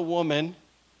upon a woman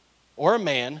or a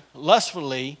man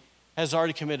lustfully has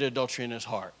already committed adultery in his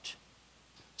heart.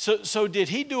 So did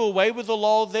he do away with the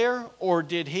law there, or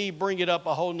did he bring it up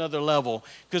a whole nother level?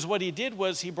 Because what he did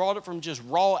was he brought it from just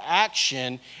raw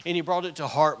action, and he brought it to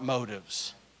heart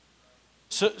motives.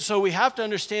 So we have to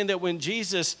understand that when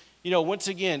Jesus, once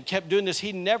again, kept doing this,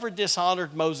 he never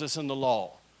dishonored Moses in the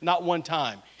law, not one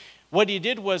time. What he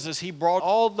did was he brought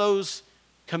all those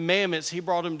commandments, he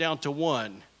brought them down to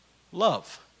one,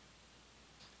 love.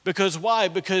 Because why?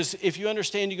 Because if you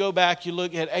understand, you go back, you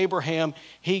look at Abraham,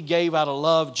 he gave out of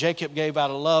love, Jacob gave out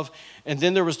of love, and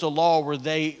then there was the law where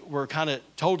they were kind of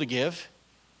told to give.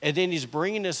 And then he's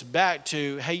bringing us back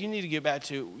to, hey, you need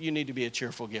to be a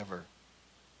cheerful giver.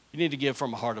 You need to give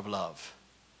from a heart of love.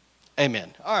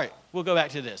 Amen. All right, we'll go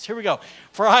back to this. Here we go.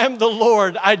 For I am the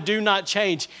Lord, I do not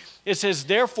change. It says,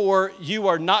 therefore, you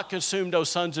are not consumed, O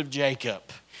sons of Jacob.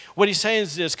 What he's saying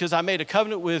is this, because I made a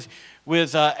covenant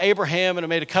with Abraham and I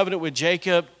made a covenant with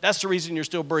Jacob. That's the reason you're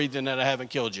still breathing and I haven't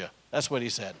killed you. That's what he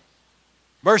said.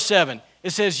 Verse 7, it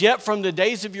says, yet from the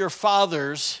days of your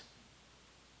fathers,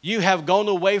 you have gone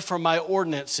away from my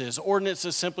ordinances. Ordinance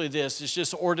is simply this. It's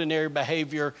just ordinary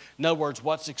behavior. In other words,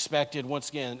 what's expected. Once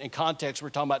again, in context, we're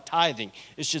talking about tithing.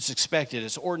 It's just expected.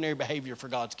 It's ordinary behavior for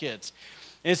God's kids.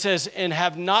 And it says, and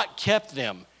have not kept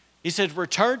them. He said,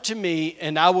 return to me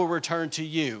and I will return to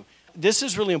you. This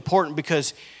is really important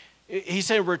because he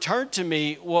said, return to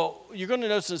me. Well, you're going to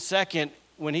notice in a second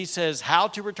when he says how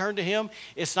to return to him,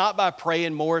 it's not by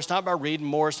praying more. It's not by reading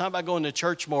more. It's not by going to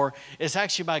church more. It's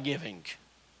actually by giving.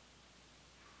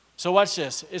 So watch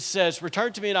this. It says,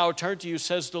 return to me and I will return to you,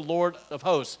 says the Lord of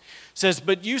hosts. It says,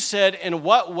 but you said, in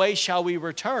what way shall we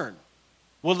return?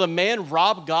 Will the man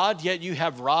rob God, yet you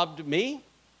have robbed me?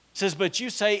 It says, but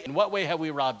you say, in what way have we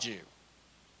robbed you?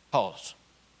 Pause.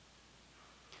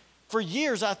 For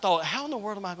years I thought, how in the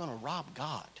world am I going to rob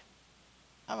God?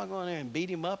 How am I going there and beat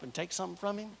him up and take something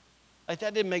from him? Like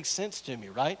that didn't make sense to me,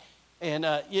 right? And,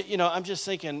 I'm just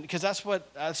thinking, because that's what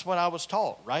I was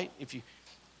taught, right? If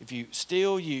you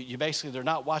steal, you basically, they're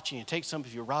not watching you. Take something.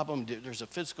 If you rob them, there's a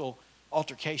physical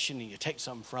altercation and you take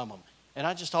something from them. And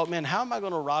I just thought, man, how am I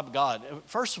going to rob God?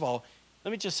 First of all, let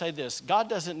me just say this. God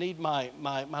doesn't need my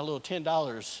little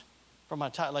 $10 from my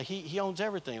tithe. Like he owns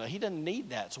everything. Like he doesn't need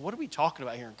that. So what are we talking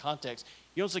about here in context?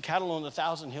 He owns the cattle on the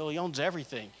 1,000 hill. He owns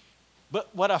everything.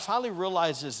 But what I finally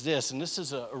realized is this, and this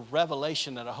is a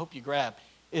revelation that I hope you grab,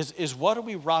 is what are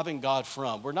we robbing God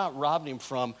from? We're not robbing him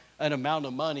from an amount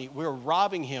of money. We're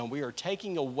robbing him. We are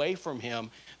taking away from him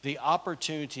the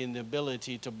opportunity and the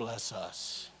ability to bless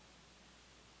us.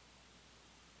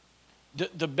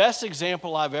 The best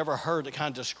example I've ever heard that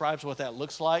kind of describes what that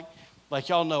looks like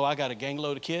y'all know I got a gang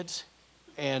load of kids.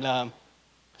 And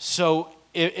so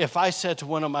if I said to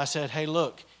one of them, I said, hey,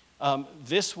 look,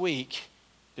 this week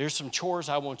there's some chores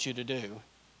I want you to do.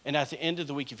 And at the end of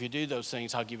the week, if you do those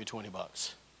things, I'll give you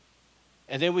 $20.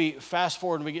 And then we fast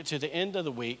forward and we get to the end of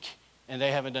the week and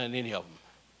they haven't done any of them.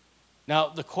 Now,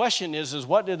 the question is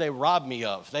what did they rob me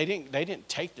of? They didn't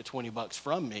take the $20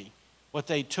 from me. What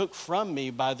they took from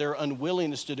me by their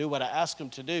unwillingness to do what I asked them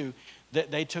to do, that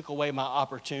they took away my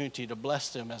opportunity to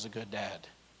bless them as a good dad.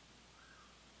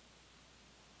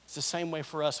 It's the same way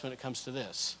for us when it comes to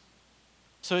this.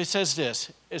 So he says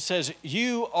this. It says,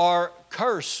 you are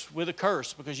cursed with a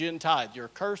curse because you didn't tithe. You're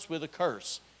cursed with a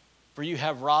curse, for you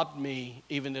have robbed me,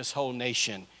 even this whole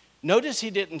nation. Notice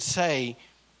he didn't say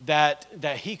that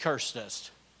he cursed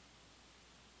us.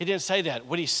 He didn't say that.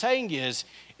 What he's saying is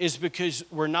because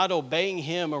we're not obeying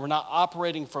him or we're not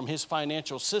operating from his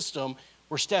financial system,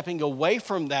 we're stepping away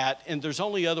from that, and there's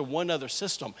only one other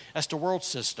system. That's the world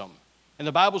system. And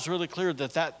the Bible's really clear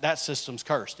that system's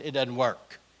cursed. It doesn't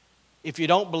work. If you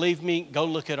don't believe me, go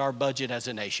look at our budget as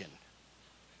a nation.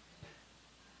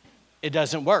 It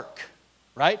doesn't work,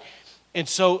 right? And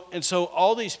so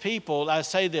all these people, I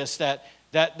say this, that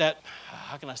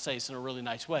how can I say this in a really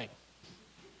nice way?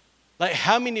 Like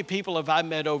how many people have I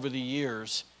met over the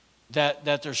years that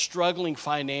they're struggling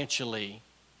financially,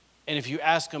 and if you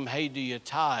ask them, hey, do you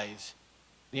tithe?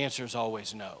 The answer is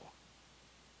always no.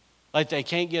 Like they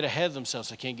can't get ahead of themselves.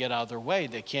 They can't get out of their way.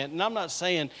 They can't. And I'm not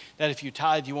saying that if you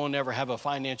tithe, you won't ever have a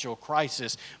financial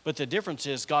crisis. But the difference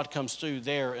is God comes through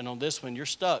there. And on this one, you're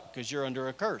stuck because you're under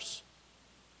a curse.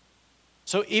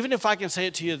 So even if I can say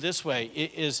it to you this way,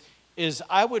 it is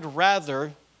I would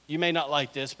rather, you may not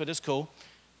like this, but it's cool.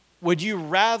 Would you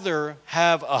rather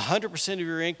have 100% of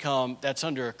your income that's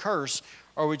under a curse,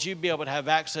 or would you be able to have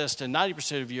access to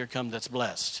 90% of your income that's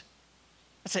blessed?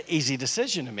 That's an easy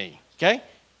decision to me, okay?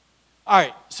 All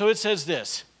right, so it says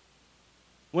this.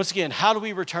 Once again, how do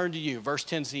we return to you? Verse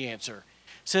 10 is the answer.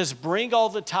 It says, bring all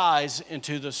the tithes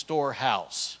into the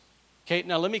storehouse. Okay,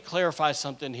 now let me clarify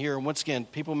something here. And once again,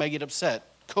 people may get upset.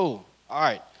 Cool, all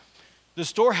right. The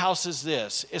storehouse is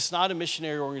this. It's not a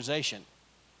missionary organization.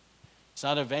 It's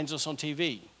not an evangelist on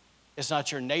TV. It's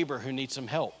not your neighbor who needs some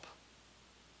help.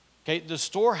 Okay, the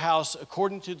storehouse,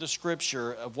 according to the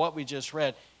scripture of what we just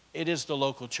read, it is the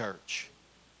local church.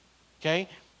 Okay?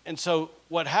 And so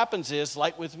what happens is,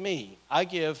 like with me, I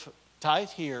give tithe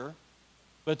here,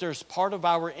 but there's part of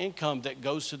our income that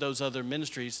goes to those other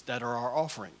ministries that are our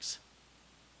offerings.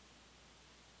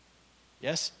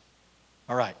 Yes?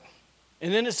 All right.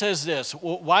 And then it says this,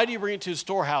 well, why do you bring it to the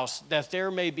storehouse? That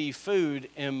there may be food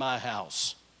in my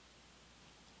house.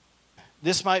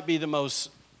 This might be the most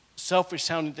selfish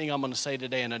sounding thing I'm going to say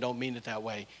today, and I don't mean it that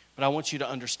way, but I want you to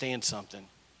understand something.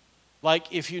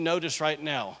 Like if you notice right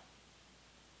now,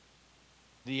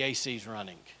 the AC's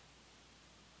running.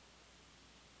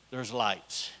 There's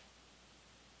lights.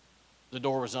 The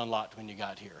door was unlocked when you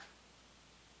got here.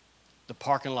 The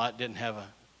parking lot didn't have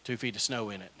 2 feet of snow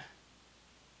in it.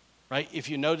 Right? If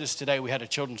you notice today, we had a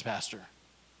children's pastor.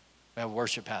 We have a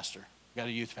worship pastor. We got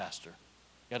a youth pastor.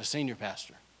 We got a senior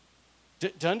pastor.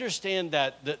 To understand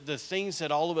that the things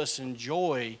that all of us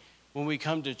enjoy when we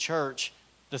come to church,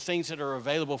 the things that are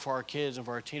available for our kids and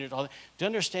for our teenagers, all that, to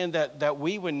understand that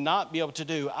we would not be able to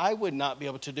do, I would not be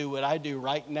able to do what I do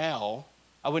right now.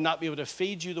 I would not be able to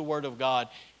feed you the Word of God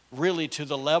really to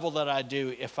the level that I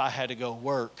do if I had to go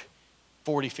work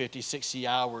 40, 50, 60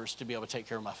 hours to be able to take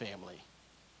care of my family.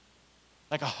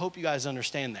 Like, I hope you guys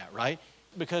understand that, right?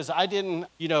 Because I didn't,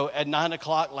 at 9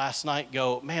 o'clock last night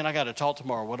go, man, I got to talk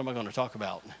tomorrow. What am I going to talk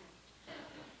about?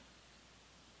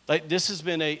 Like, this has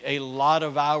been a lot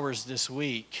of hours this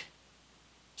week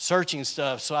searching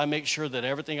stuff so I make sure that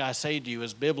everything I say to you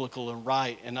is biblical and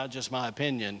right and not just my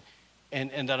opinion,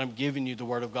 and that I'm giving you the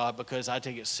Word of God because I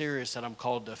take it serious that I'm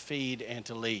called to feed and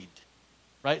to lead.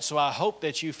 Right? So I hope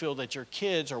that you feel that your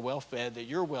kids are well-fed, that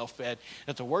you're well-fed,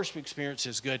 that the worship experience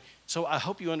is good. So I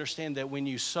hope you understand that when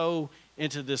you sow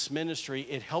into this ministry,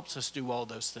 it helps us do all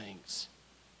those things.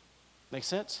 Make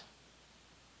sense?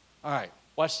 All right,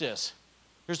 watch this.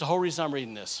 Here's the whole reason I'm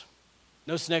reading this.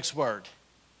 Notice the next word.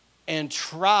 And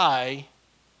try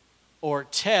or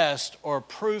test or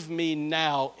prove me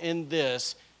now in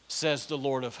this, says the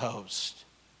Lord of hosts.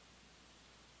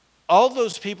 All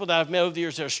those people that I've met over the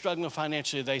years that are struggling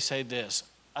financially, they say this: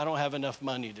 I don't have enough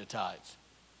money to tithe.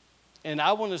 And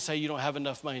I want to say you don't have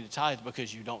enough money to tithe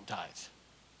because you don't tithe.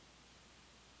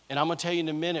 And I'm going to tell you in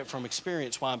a minute from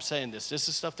experience why I'm saying this. This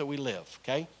is stuff that we live,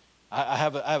 okay? I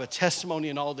have a testimony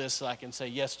in all this that I can say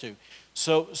yes to.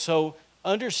 So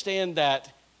understand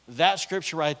that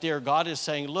scripture right there, God is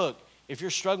saying, look, if you're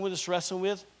struggling with this, wrestling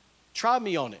with, try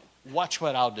me on it. Watch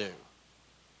what I'll do.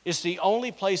 It's the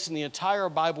only place in the entire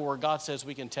Bible where God says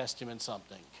we can test him in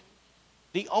something.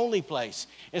 The only place.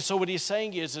 And so what he's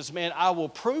saying is, man, I will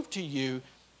prove to you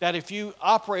that if you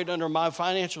operate under my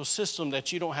financial system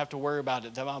that you don't have to worry about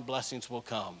it, that my blessings will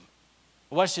come.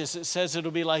 Watch this. It says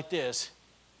it'll be like this.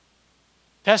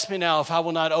 Test me now if I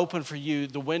will not open for you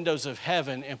the windows of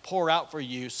heaven and pour out for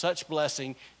you such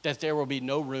blessing that there will be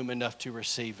no room enough to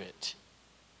receive it.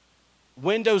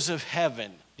 Windows of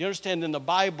heaven. You understand in the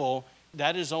Bible,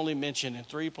 that is only mentioned in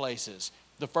 3 places.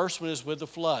 The first one is with the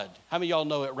flood. How many of y'all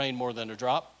know it rained more than a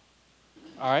drop?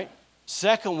 All right.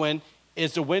 Second one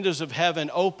is the windows of heaven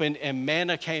opened and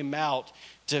manna came out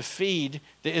to feed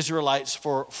the Israelites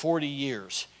for 40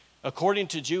 years. According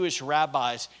to Jewish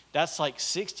rabbis, that's like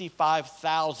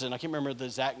 65,000, I can't remember the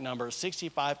exact number,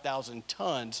 65,000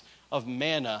 tons of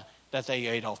manna that they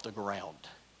ate off the ground.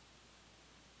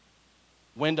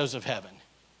 Windows of heaven.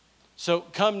 So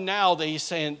come now that he's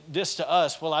saying this to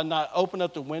us, will I not open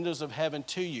up the windows of heaven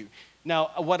to you? Now,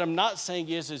 what I'm not saying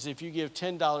is if you give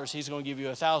 $10, he's going to give you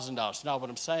 $1,000. That's not what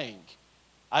I'm saying.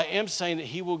 I am saying that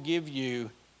he will give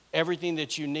you everything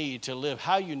that you need to live,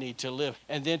 how you need to live,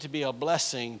 and then to be a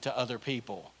blessing to other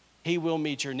people. He will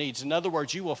meet your needs. In other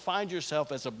words, you will find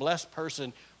yourself as a blessed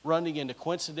person running into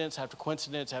coincidence after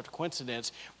coincidence after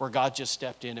coincidence where God just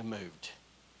stepped in and moved.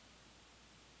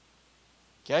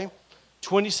 Okay?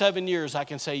 27 years, I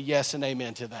can say yes and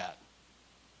amen to that.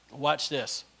 Watch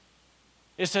this.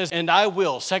 It says, and I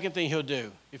will, second thing he'll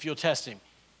do, if you'll test him.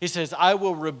 He says, I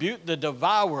will rebuke the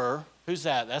devourer. Who's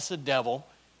that? That's the devil.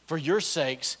 For your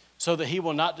sakes, so that he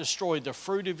will not destroy the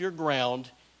fruit of your ground,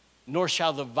 nor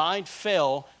shall the vine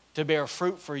fail to bear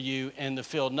fruit for you in the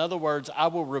field. In other words, I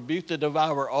will rebuke the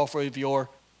devourer off of your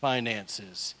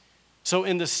finances. So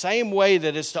in the same way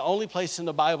that it's the only place in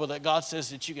the Bible that God says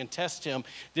that you can test him,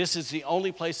 this is the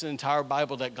only place in the entire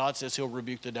Bible that God says he'll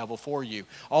rebuke the devil for you.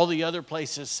 All the other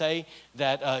places say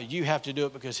that you have to do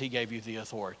it because he gave you the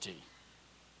authority.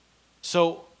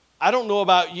 So I don't know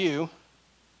about you,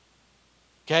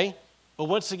 okay? But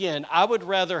once again, I would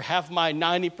rather have my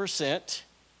 90%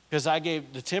 because I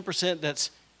gave the 10% that's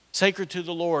sacred to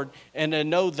the Lord, and then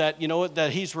know that, you know what,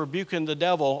 that he's rebuking the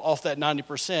devil off that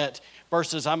 90%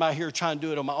 versus I'm out here trying to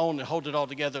do it on my own and hold it all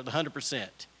together at the 100%,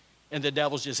 and the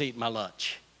devil's just eating my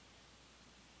lunch.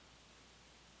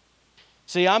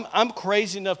 See, I'm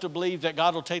crazy enough to believe that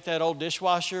God will take that old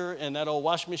dishwasher and that old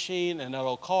washing machine and that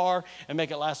old car and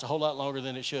make it last a whole lot longer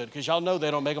than it should, because y'all know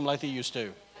they don't make them like they used to.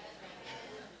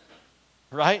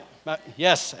 Right?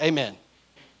 Yes, amen.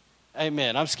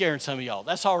 Amen. I'm scaring some of y'all.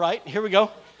 That's all right. Here we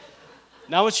go.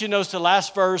 Now I want you to notice the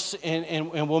last verse,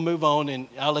 and we'll move on, and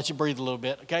I'll let you breathe a little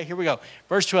bit. Okay, here we go.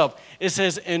 Verse 12. It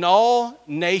says, in all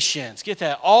nations, get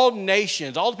that, all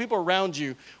nations, all the people around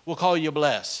you will call you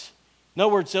blessed. In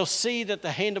other words, they'll see that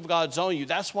the hand of God's on you.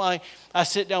 That's why I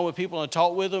sit down with people and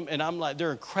talk with them, and I'm like,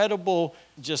 they're incredible,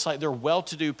 just like they're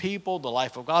well-to-do people. The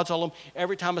life of God's on them.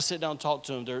 Every time I sit down and talk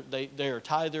to them, they are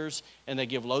tithers, and they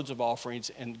give loads of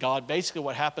offerings. And God, basically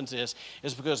what happens is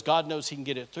because God knows he can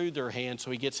get it through their hand,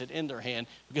 so he gets it in their hand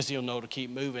because he'll know to keep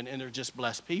moving, and they're just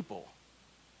blessed people.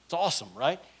 It's awesome,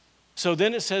 right? So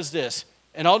then it says this,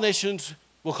 and all nations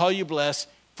will call you blessed,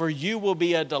 for you will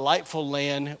be a delightful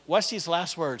land. What's these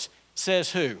last words?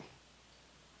 Says who?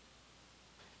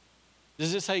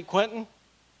 Does it say Quentin?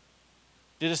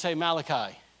 Did it say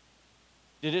Malachi?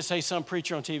 Did it say some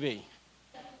preacher on TV?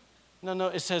 No,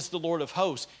 it says the Lord of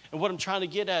hosts. And what I'm trying to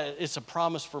get at, it's a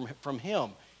promise from him.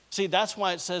 See, that's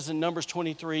why it says in Numbers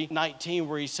 23:19,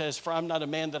 where he says, for I'm not a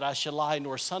man that I should lie,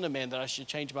 nor a son of man that I should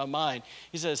change my mind.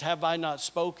 He says, have I not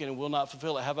spoken and will not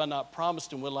fulfill it? Have I not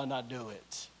promised and will I not do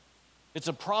it? It's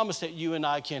a promise that you and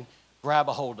I can grab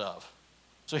a hold of.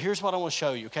 So here's what I want to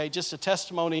show you, okay? Just a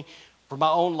testimony from my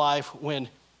own life when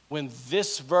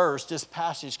this verse, this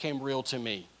passage came real to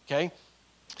me, okay?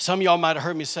 Some of y'all might have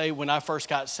heard me say when I first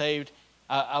got saved,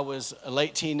 I was a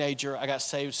late teenager. I got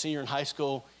saved senior in high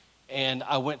school, and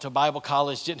I went to Bible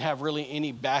college. Didn't have really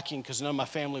any backing because none of my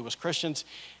family was Christians.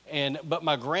 But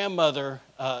my grandmother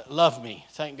loved me.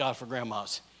 Thank God for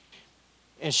grandmas.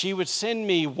 And she would send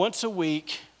me once a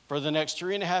week for the next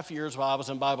 3.5 years while I was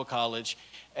in Bible college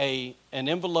an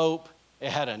envelope. It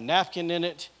had a napkin in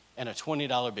it and a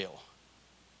 $20 bill.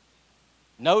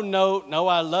 No note, no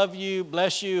I love you,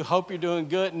 bless you, hope you're doing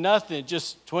good, nothing,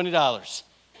 just $20.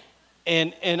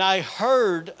 And I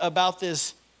heard about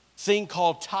this thing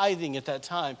called tithing at that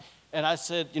time. And I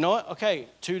said, you know what? Okay,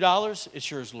 $2,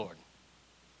 it's yours, Lord.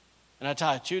 And I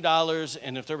tithed $2,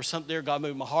 and if there was something there, God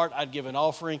moved my heart, I'd give an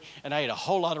offering, and I ate a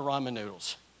whole lot of ramen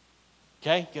noodles.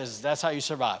 Okay? Because that's how you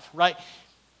survive, right?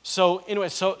 So anyway,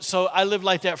 so I lived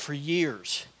like that for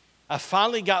years. I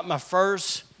finally got my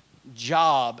first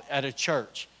job at a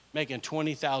church, making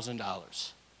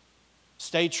 $20,000.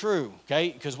 Stay true,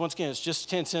 okay? Because once again, it's just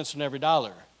 10 cents on every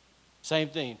dollar. Same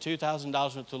thing,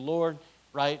 $2,000 went to the Lord,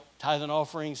 right? Tithing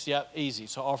offerings, yep, easy.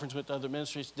 So offerings went to other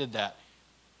ministries, did that.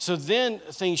 So then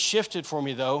things shifted for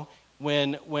me though,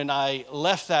 when I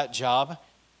left that job.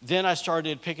 Then I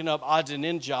started picking up odds and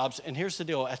end jobs. And here's the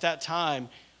deal, at that time,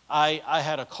 I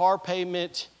had a car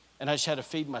payment, and I just had to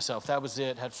feed myself. That was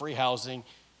it, had free housing,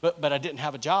 but I didn't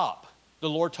have a job. The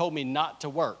Lord told me not to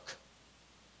work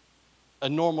a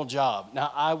normal job. Now,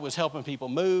 I was helping people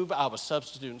move. I was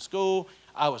substituting school.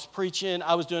 I was preaching.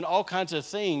 I was doing all kinds of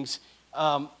things,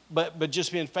 but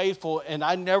just being faithful. And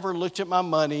I never looked at my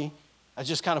money. I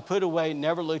just kind of put away,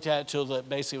 never looked at it until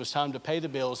basically it was time to pay the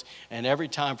bills. And every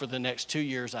time for the next 2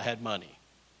 years, I had money.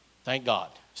 Thank God.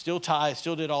 Still tithe,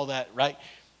 still did all that, right?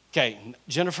 Okay,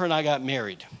 Jennifer and I got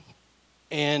married.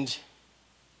 And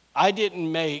I didn't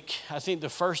make, I think the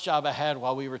first job I had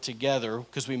while we were together,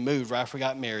 because we moved right after we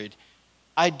got married,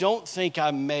 I don't think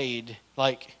I made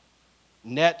like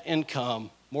net income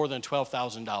more than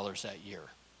 $12,000 that year.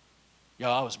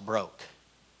 I was broke,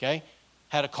 okay?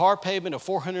 Had a car payment of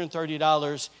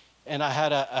 $430, and I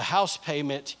had a house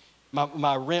payment.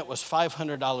 My rent was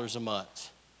 $500 a month.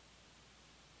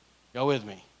 Y'all with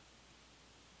me?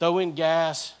 Throw in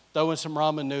gas, throw in some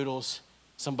ramen noodles,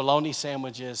 some bologna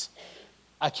sandwiches.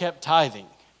 I kept tithing,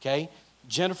 okay?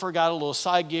 Jennifer got a little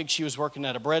side gig. She was working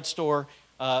at a bread store.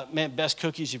 Meant best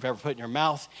cookies you've ever put in your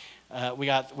mouth. We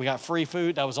got free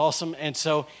food. That was awesome. And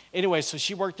so anyway, so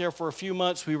she worked there for a few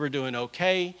months. We were doing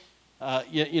okay.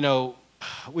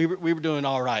 We were doing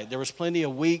all right. There was plenty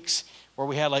of weeks where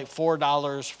we had like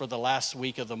 $4 for the last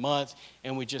week of the month,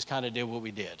 and we just kind of did what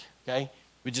we did, okay?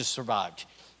 We just survived.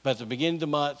 But at the beginning of the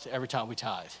month, every time we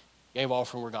tithe, gave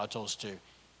offering where God told us to.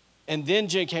 And then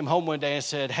Jen came home one day and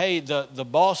said, hey, the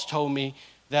boss told me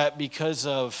that because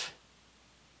of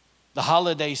the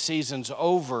holiday season's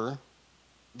over,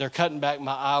 they're cutting back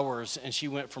my hours. And she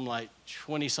went from like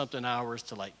 20-something hours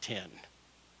to like 10.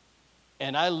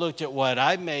 And I looked at what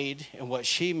I made and what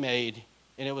she made,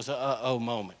 and it was a uh-oh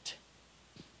moment.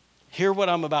 Hear what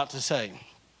I'm about to say.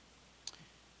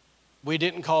 We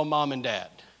didn't call mom and dad.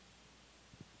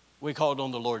 We called on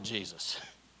the Lord Jesus.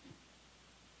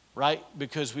 Right?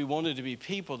 Because we wanted to be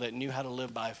people that knew how to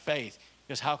live by faith.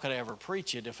 Because how could I ever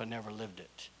preach it if I never lived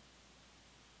it?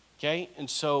 Okay? And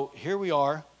so here we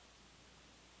are.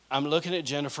 I'm looking at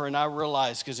Jennifer, and I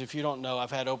realize, because if you don't know,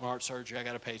 I've had open heart surgery. I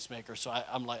got a pacemaker. So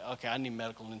I'm like, okay, I need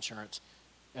medical insurance.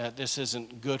 This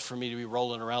isn't good for me to be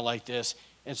rolling around like this.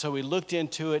 And so we looked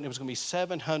into it, and it was going to be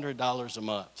 $700 a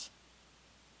month.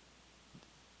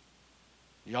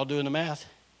 Y'all doing the math?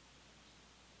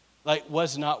 Like,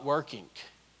 was not working.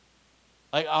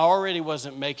 Like, I already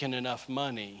wasn't making enough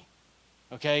money,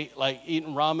 okay? Like,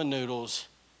 eating ramen noodles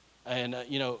and,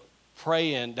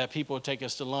 praying that people would take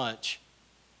us to lunch.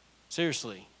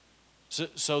 Seriously.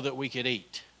 So that we could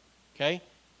eat, okay?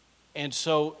 And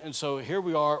so here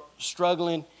we are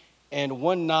struggling, and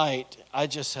one night I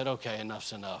just said, okay,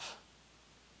 enough's enough.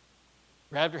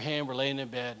 Grabbed her hand, we're laying in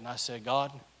bed, and I said,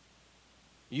 God,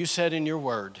 you said in your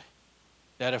word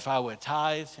that if I would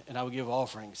tithe and I would give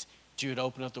offerings, that you would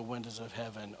open up the windows of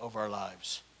heaven over our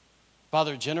lives.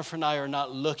 Father, Jennifer and I are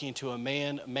not looking to a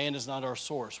man. Man is not our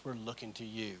source. We're looking to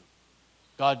you.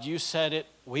 God, you said it.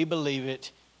 We believe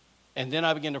it. And then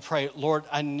I began to pray, Lord,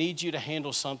 I need you to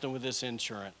handle something with this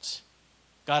insurance.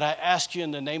 God, I ask you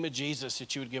in the name of Jesus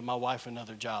that you would give my wife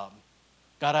another job.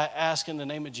 God, I ask in the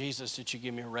name of Jesus that you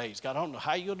give me a raise. God, I don't know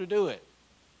how you're going to do it,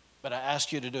 but I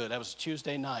ask you to do it. That was a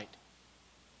Tuesday night.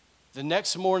 The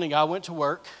next morning I went to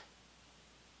work.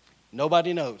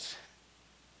 Nobody knows,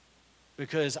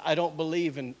 because I don't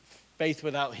believe in faith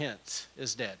without hints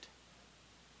is dead.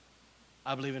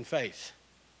 I believe in faith.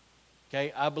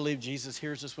 Okay, I believe Jesus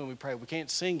hears us when we pray. We can't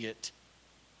sing it,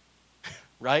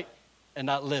 right, and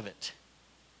not live it.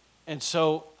 And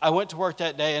so I went to work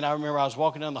that day, and I remember I was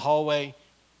walking down the hallway,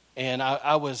 and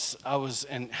I was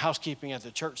in housekeeping at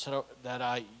the church that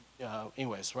I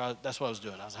that's what I was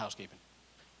doing. I was housekeeping.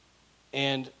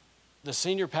 And the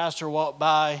senior pastor walked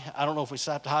by. I don't know if we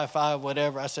slapped a high five,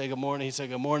 whatever. I said good morning. He said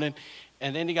good morning.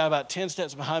 And then he got about 10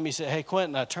 steps behind me. He said, hey,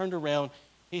 Quentin. I turned around.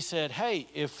 He said, hey,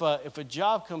 if a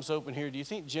job comes open here, do you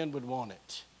think Jen would want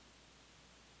it?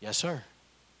 Yes, sir.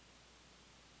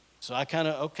 So I kind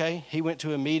of, okay. He went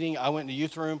to a meeting. I went in the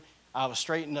youth room. I was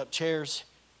straightening up chairs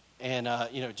and,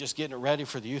 just getting it ready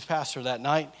for the youth pastor that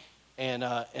night. And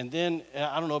then,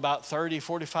 I don't know, about 30,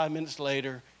 45 minutes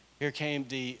later, here came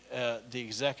the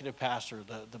executive pastor,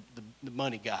 the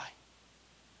money guy.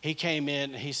 He came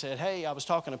in and he said, hey, I was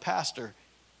talking to pastor,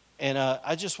 and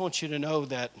I just want you to know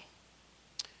that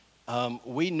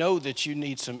we know that you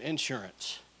need some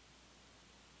insurance.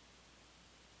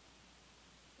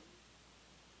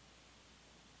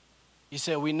 He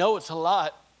said, we know it's a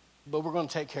lot, but we're going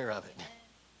to take care of it.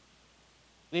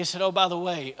 And he said, oh, by the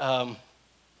way,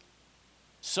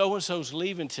 so-and-so's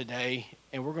leaving today,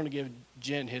 and we're going to give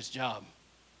Jen his job.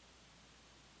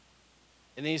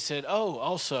 And then he said, oh,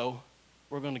 also,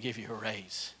 we're going to give you a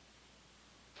raise.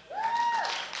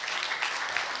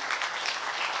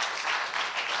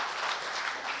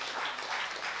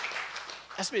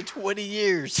 That's been 20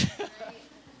 years.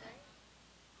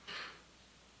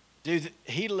 Dude,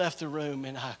 he left the room,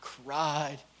 and I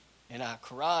cried, and I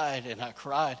cried, and I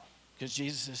cried, because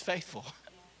Jesus is faithful.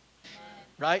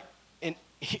 Right? And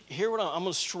here what I'm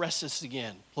going to stress this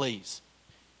again, please.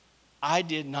 I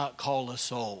did not call a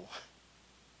soul.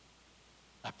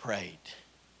 I prayed.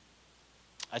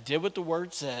 I did what the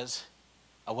word says.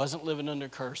 I wasn't living under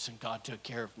curse, and God took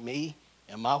care of me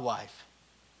and my wife.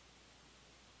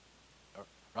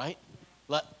 Right?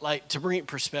 Like, to bring it in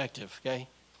perspective, okay?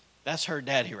 That's her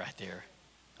daddy right there.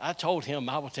 I told him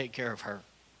I will take care of her.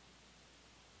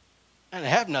 I didn't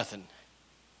have nothing.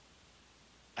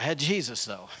 I had Jesus,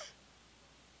 though.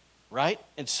 Right?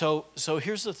 And so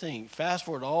here's the thing. Fast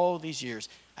forward all these years.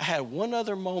 I had one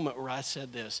other moment where I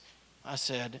said this. I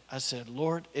said,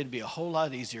 Lord, it'd be a whole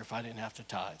lot easier if I didn't have to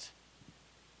tithe.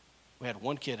 We had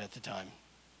one kid at the time.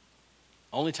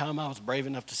 Only time I was brave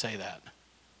enough to say that.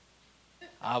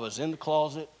 I was in the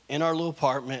closet in our little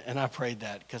apartment, and I prayed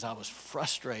that because I was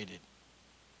frustrated.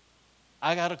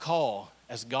 I got a call,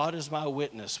 as God is my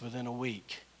witness, within a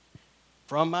week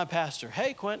from my pastor.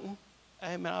 Hey, Quentin.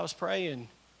 Hey, man, I was praying,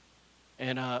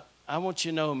 and I want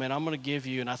you to know, man, I'm going to give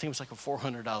you, and I think it was like a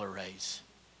 $400 raise.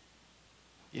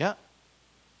 Yeah.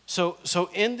 So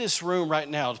in this room right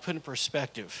now, to put in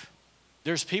perspective,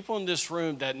 there's people in this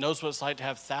room that knows what it's like to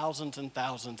have thousands and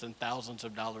thousands and thousands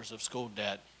of dollars of school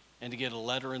debt and to get a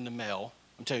letter in the mail.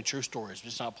 I'm telling you true stories,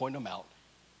 just not pointing them out.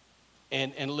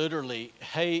 And literally,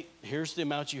 hey, here's the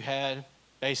amount you had.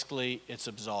 Basically, it's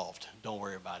absolved. Don't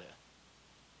worry about it.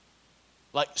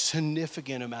 Like,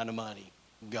 significant amount of money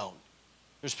gone.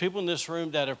 There's people in this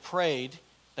room that have prayed.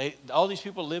 All these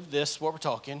people live this, what we're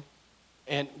talking.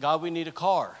 And God, we need a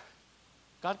car.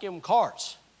 God gave them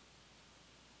cars.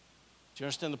 Do you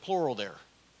understand the plural there?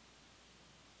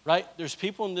 Right? There's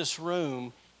people in this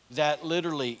room that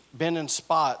literally been in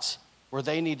spots where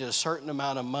they needed a certain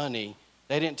amount of money.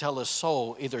 They didn't tell a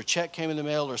soul. Either a check came in the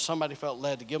mail or somebody felt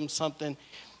led to give them something.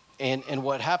 And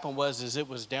what happened was it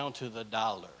was down to the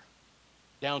dollar.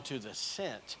 down to the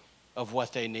cent of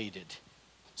what they needed.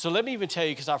 So let me even tell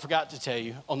you, because I forgot to tell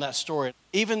you on that story,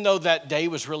 even though that day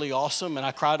was really awesome and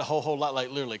I cried a whole lot, like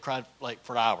literally cried like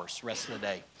for hours the rest of the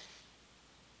day.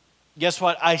 Guess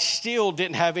what? I still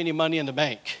didn't have any money in the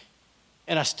bank,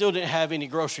 and I still didn't have any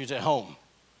groceries at home.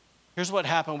 Here's what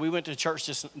happened. We went to church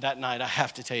that night. I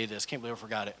have to tell you this. Can't believe I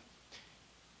forgot it.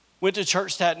 Went to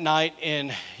church that night,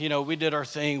 and, we did our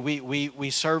thing. We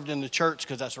served in the church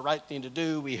because that's the right thing to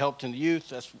do. We helped in the youth.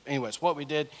 That's what we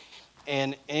did.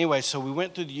 And anyway, so we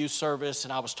went through the youth service,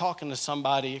 and I was talking to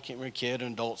somebody, I can't remember, a kid,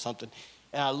 an adult, something.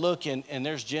 And I look, and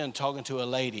there's Jen talking to a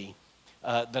lady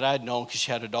that I'd known because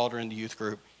she had a daughter in the youth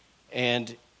group.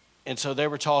 And so they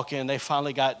were talking. They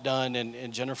finally got done,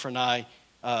 and Jennifer and I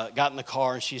got in the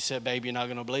car, and she said, "Babe, you're not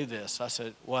going to believe this." I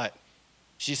said, "What?"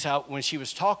 She said, when she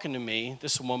was talking to me,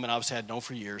 this woman obviously I'd known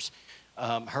for years,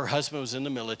 her husband was in the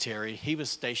military. He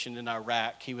was stationed in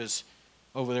Iraq. He was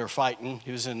over there fighting.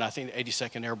 He was in, I think, the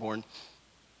 82nd Airborne.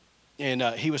 And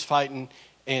he was fighting,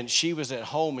 and she was at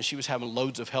home, and she was having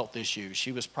loads of health issues.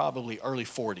 She was probably early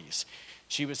 40s.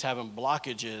 She was having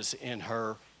blockages in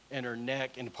her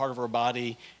neck and part of her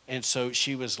body. And so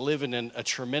she was living in a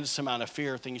tremendous amount of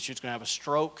fear, thinking she was going to have a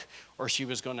stroke or she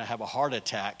was going to have a heart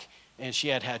attack. And she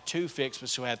had 2 fixed, but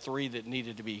she had 3 that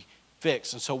needed to be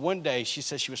fixed. And so one day she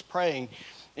said she was praying,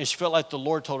 and she felt like the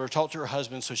Lord told her, talk to her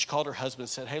husband. So she called her husband and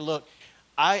said, "Hey, look,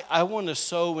 I want to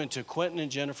sow into Quentin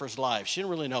and Jennifer's life." She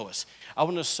didn't really know us. "I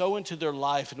want to sow into their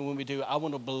life, and when we do, I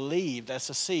want to believe that's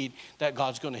a seed that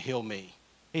God's going to heal me."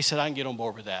 He said, "I can get on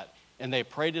board with that." And they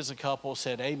prayed as a couple,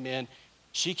 said amen.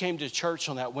 She came to church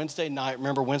on that Wednesday night.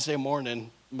 Remember, Wednesday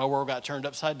morning, my world got turned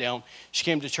upside down. She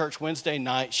came to church Wednesday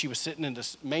night. She was sitting in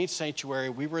the main sanctuary.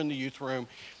 We were in the youth room.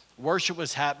 Worship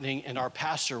was happening, and our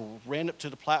pastor ran up to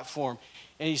the platform,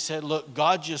 and he said, "Look,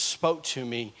 God just spoke to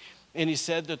me. And he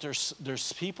said that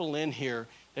there's people in here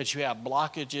that you have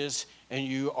blockages, and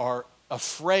you are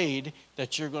afraid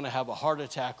that you're going to have a heart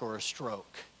attack or a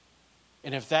stroke.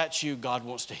 And if that's you, God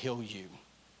wants to heal you."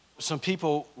 Some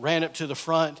people ran up to the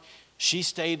front. She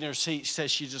stayed in her seat. She said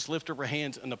she just lifted her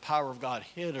hands, and the power of God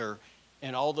hit her,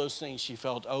 and all those things she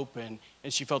felt open,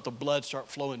 and she felt the blood start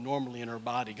flowing normally in her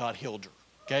body. God healed her,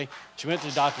 okay? She went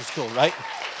to doctor school, right?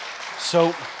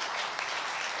 So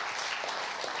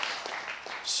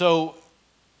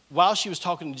while she was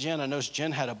talking to Jen, I noticed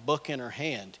Jen had a book in her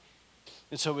hand.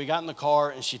 And so we got in the car,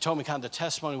 and she told me kind of the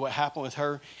testimony of what happened with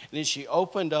her. And then she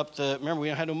opened up remember, we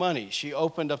didn't have no money. She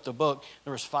opened up the book.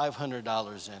 There was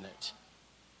 $500 in it.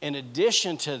 In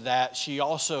addition to that, she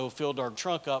also filled our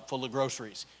trunk up full of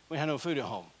groceries. We had no food at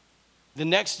home. The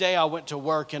next day I went to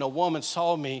work, and a woman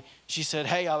saw me. She said,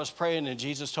 "Hey, I was praying, and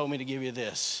Jesus told me to give you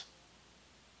this."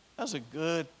 That was a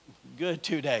good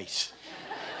 2 days.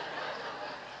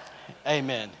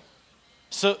 Amen.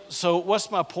 So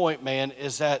what's my point, man,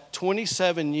 is that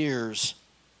 27 years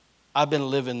I've been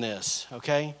living this,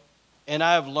 okay? And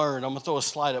I have learned, I'm going to throw a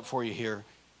slide up for you here,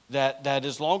 that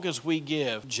as long as we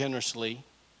give generously,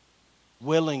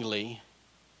 willingly,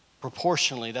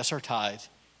 proportionally, that's our tithe,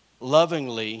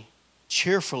 lovingly,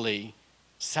 cheerfully,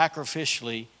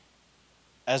 sacrificially,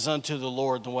 as unto the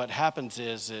Lord, then what happens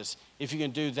is if you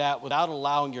can do that without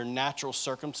allowing your natural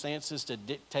circumstances to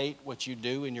dictate what you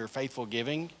do in your faithful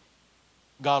giving,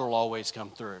 God will always come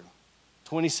through.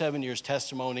 27 years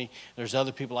testimony. There's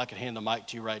other people I could hand the mic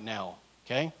to right now,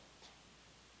 okay?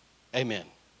 Amen.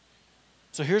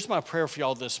 So here's my prayer for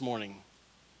y'all this morning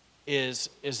is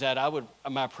that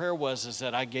my prayer was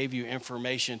that I gave you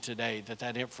information today,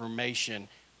 that information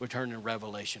would turn into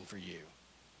revelation for you.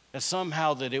 That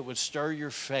somehow that it would stir your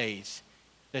faith,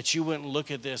 that you wouldn't look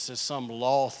at this as some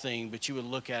law thing, but you would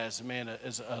look at it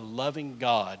as a loving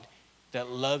God that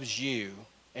loves you,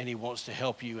 and he wants to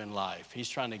help you in life. He's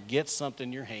trying to get something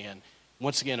in your hand.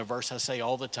 Once again, a verse I say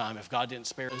all the time, if God didn't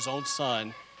spare his own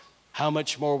son, how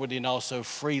much more would he also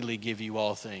freely give you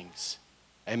all things?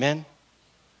 Amen?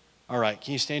 All right,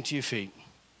 can you stand to your feet?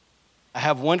 I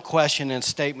have one question and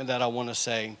statement that I want to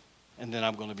say, and then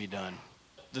I'm going to be done.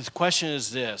 The question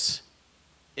is this,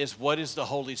 is what is the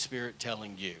Holy Spirit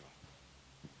telling you?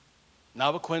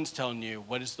 Not what Quinn's telling you.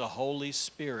 What is the Holy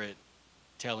Spirit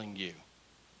telling you?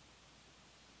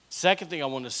 Second thing I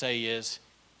want to say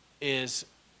is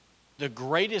the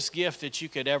greatest gift that you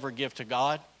could ever give to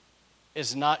God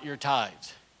is not your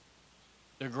tithes.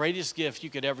 The greatest gift you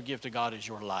could ever give to God is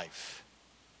your life.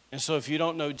 And so if you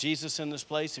don't know Jesus in this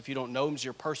place, if you don't know him as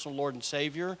your personal Lord and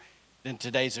Savior, then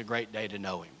today's a great day to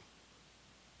know him.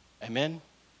 Amen?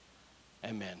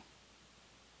 Amen. Can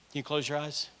you close your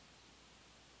eyes?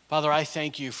 Father, I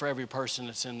thank you for every person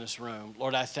that's in this room.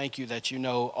 Lord, I thank you that you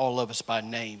know all of us by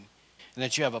name and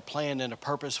that you have a plan and a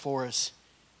purpose for us.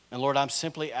 And Lord, I'm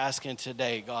simply asking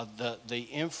today, God, the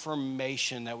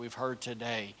information that we've heard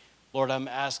today, Lord, I'm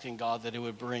asking, God, that it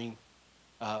would bring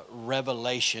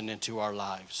revelation into our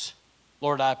lives.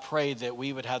 Lord, I pray that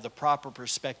we would have the proper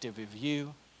perspective of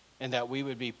you and that we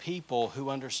would be people who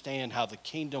understand how the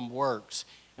kingdom works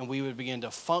and we would begin to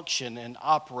function and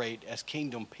operate as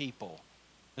kingdom people.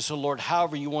 And so, Lord,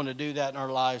 however you want to do that in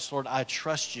our lives, Lord, I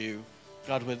trust you,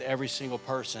 God, with every single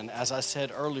person. As I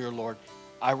said earlier, Lord,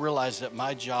 I realize that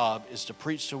my job is to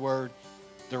preach the word.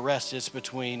 The rest is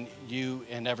between you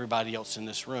and everybody else in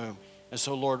this room. And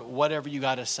so, Lord, whatever you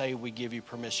got to say, we give you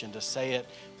permission to say it.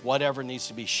 Whatever needs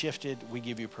to be shifted, we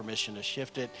give you permission to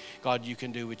shift it. God, you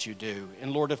can do what you do.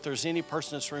 And Lord, if there's any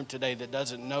person in this room today that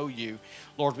doesn't know you,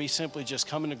 Lord, we simply just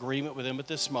come in agreement with them at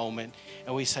this moment.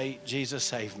 And we say, Jesus,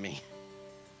 save me.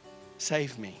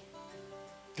 Save me.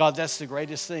 God, that's the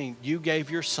greatest thing. You gave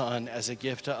your son as a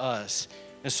gift to us.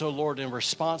 And so, Lord, in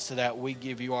response to that, we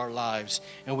give you our lives,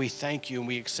 and we thank you, and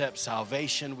we accept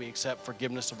salvation, we accept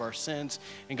forgiveness of our sins.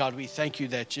 And God, we thank you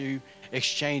that you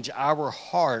exchange our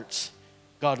hearts,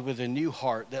 God, with a new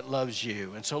heart that loves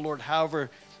you. And so, Lord,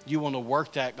 however you want to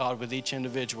work that, God, with each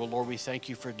individual, Lord, we thank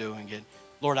you for doing it.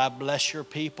 Lord, I bless your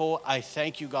people. I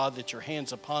thank you, God, that your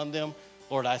hand's upon them.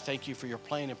 Lord, I thank you for your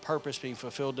plan and purpose being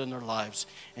fulfilled in their lives.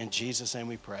 In Jesus' name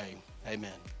we pray. Amen.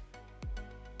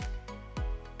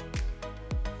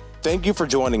 Thank you for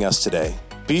joining us today.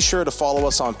 Be sure to follow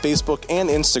us on Facebook and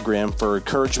Instagram for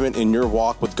encouragement in your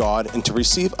walk with God and to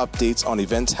receive updates on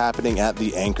events happening at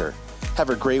The Anchor.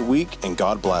 Have a great week and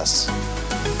God bless.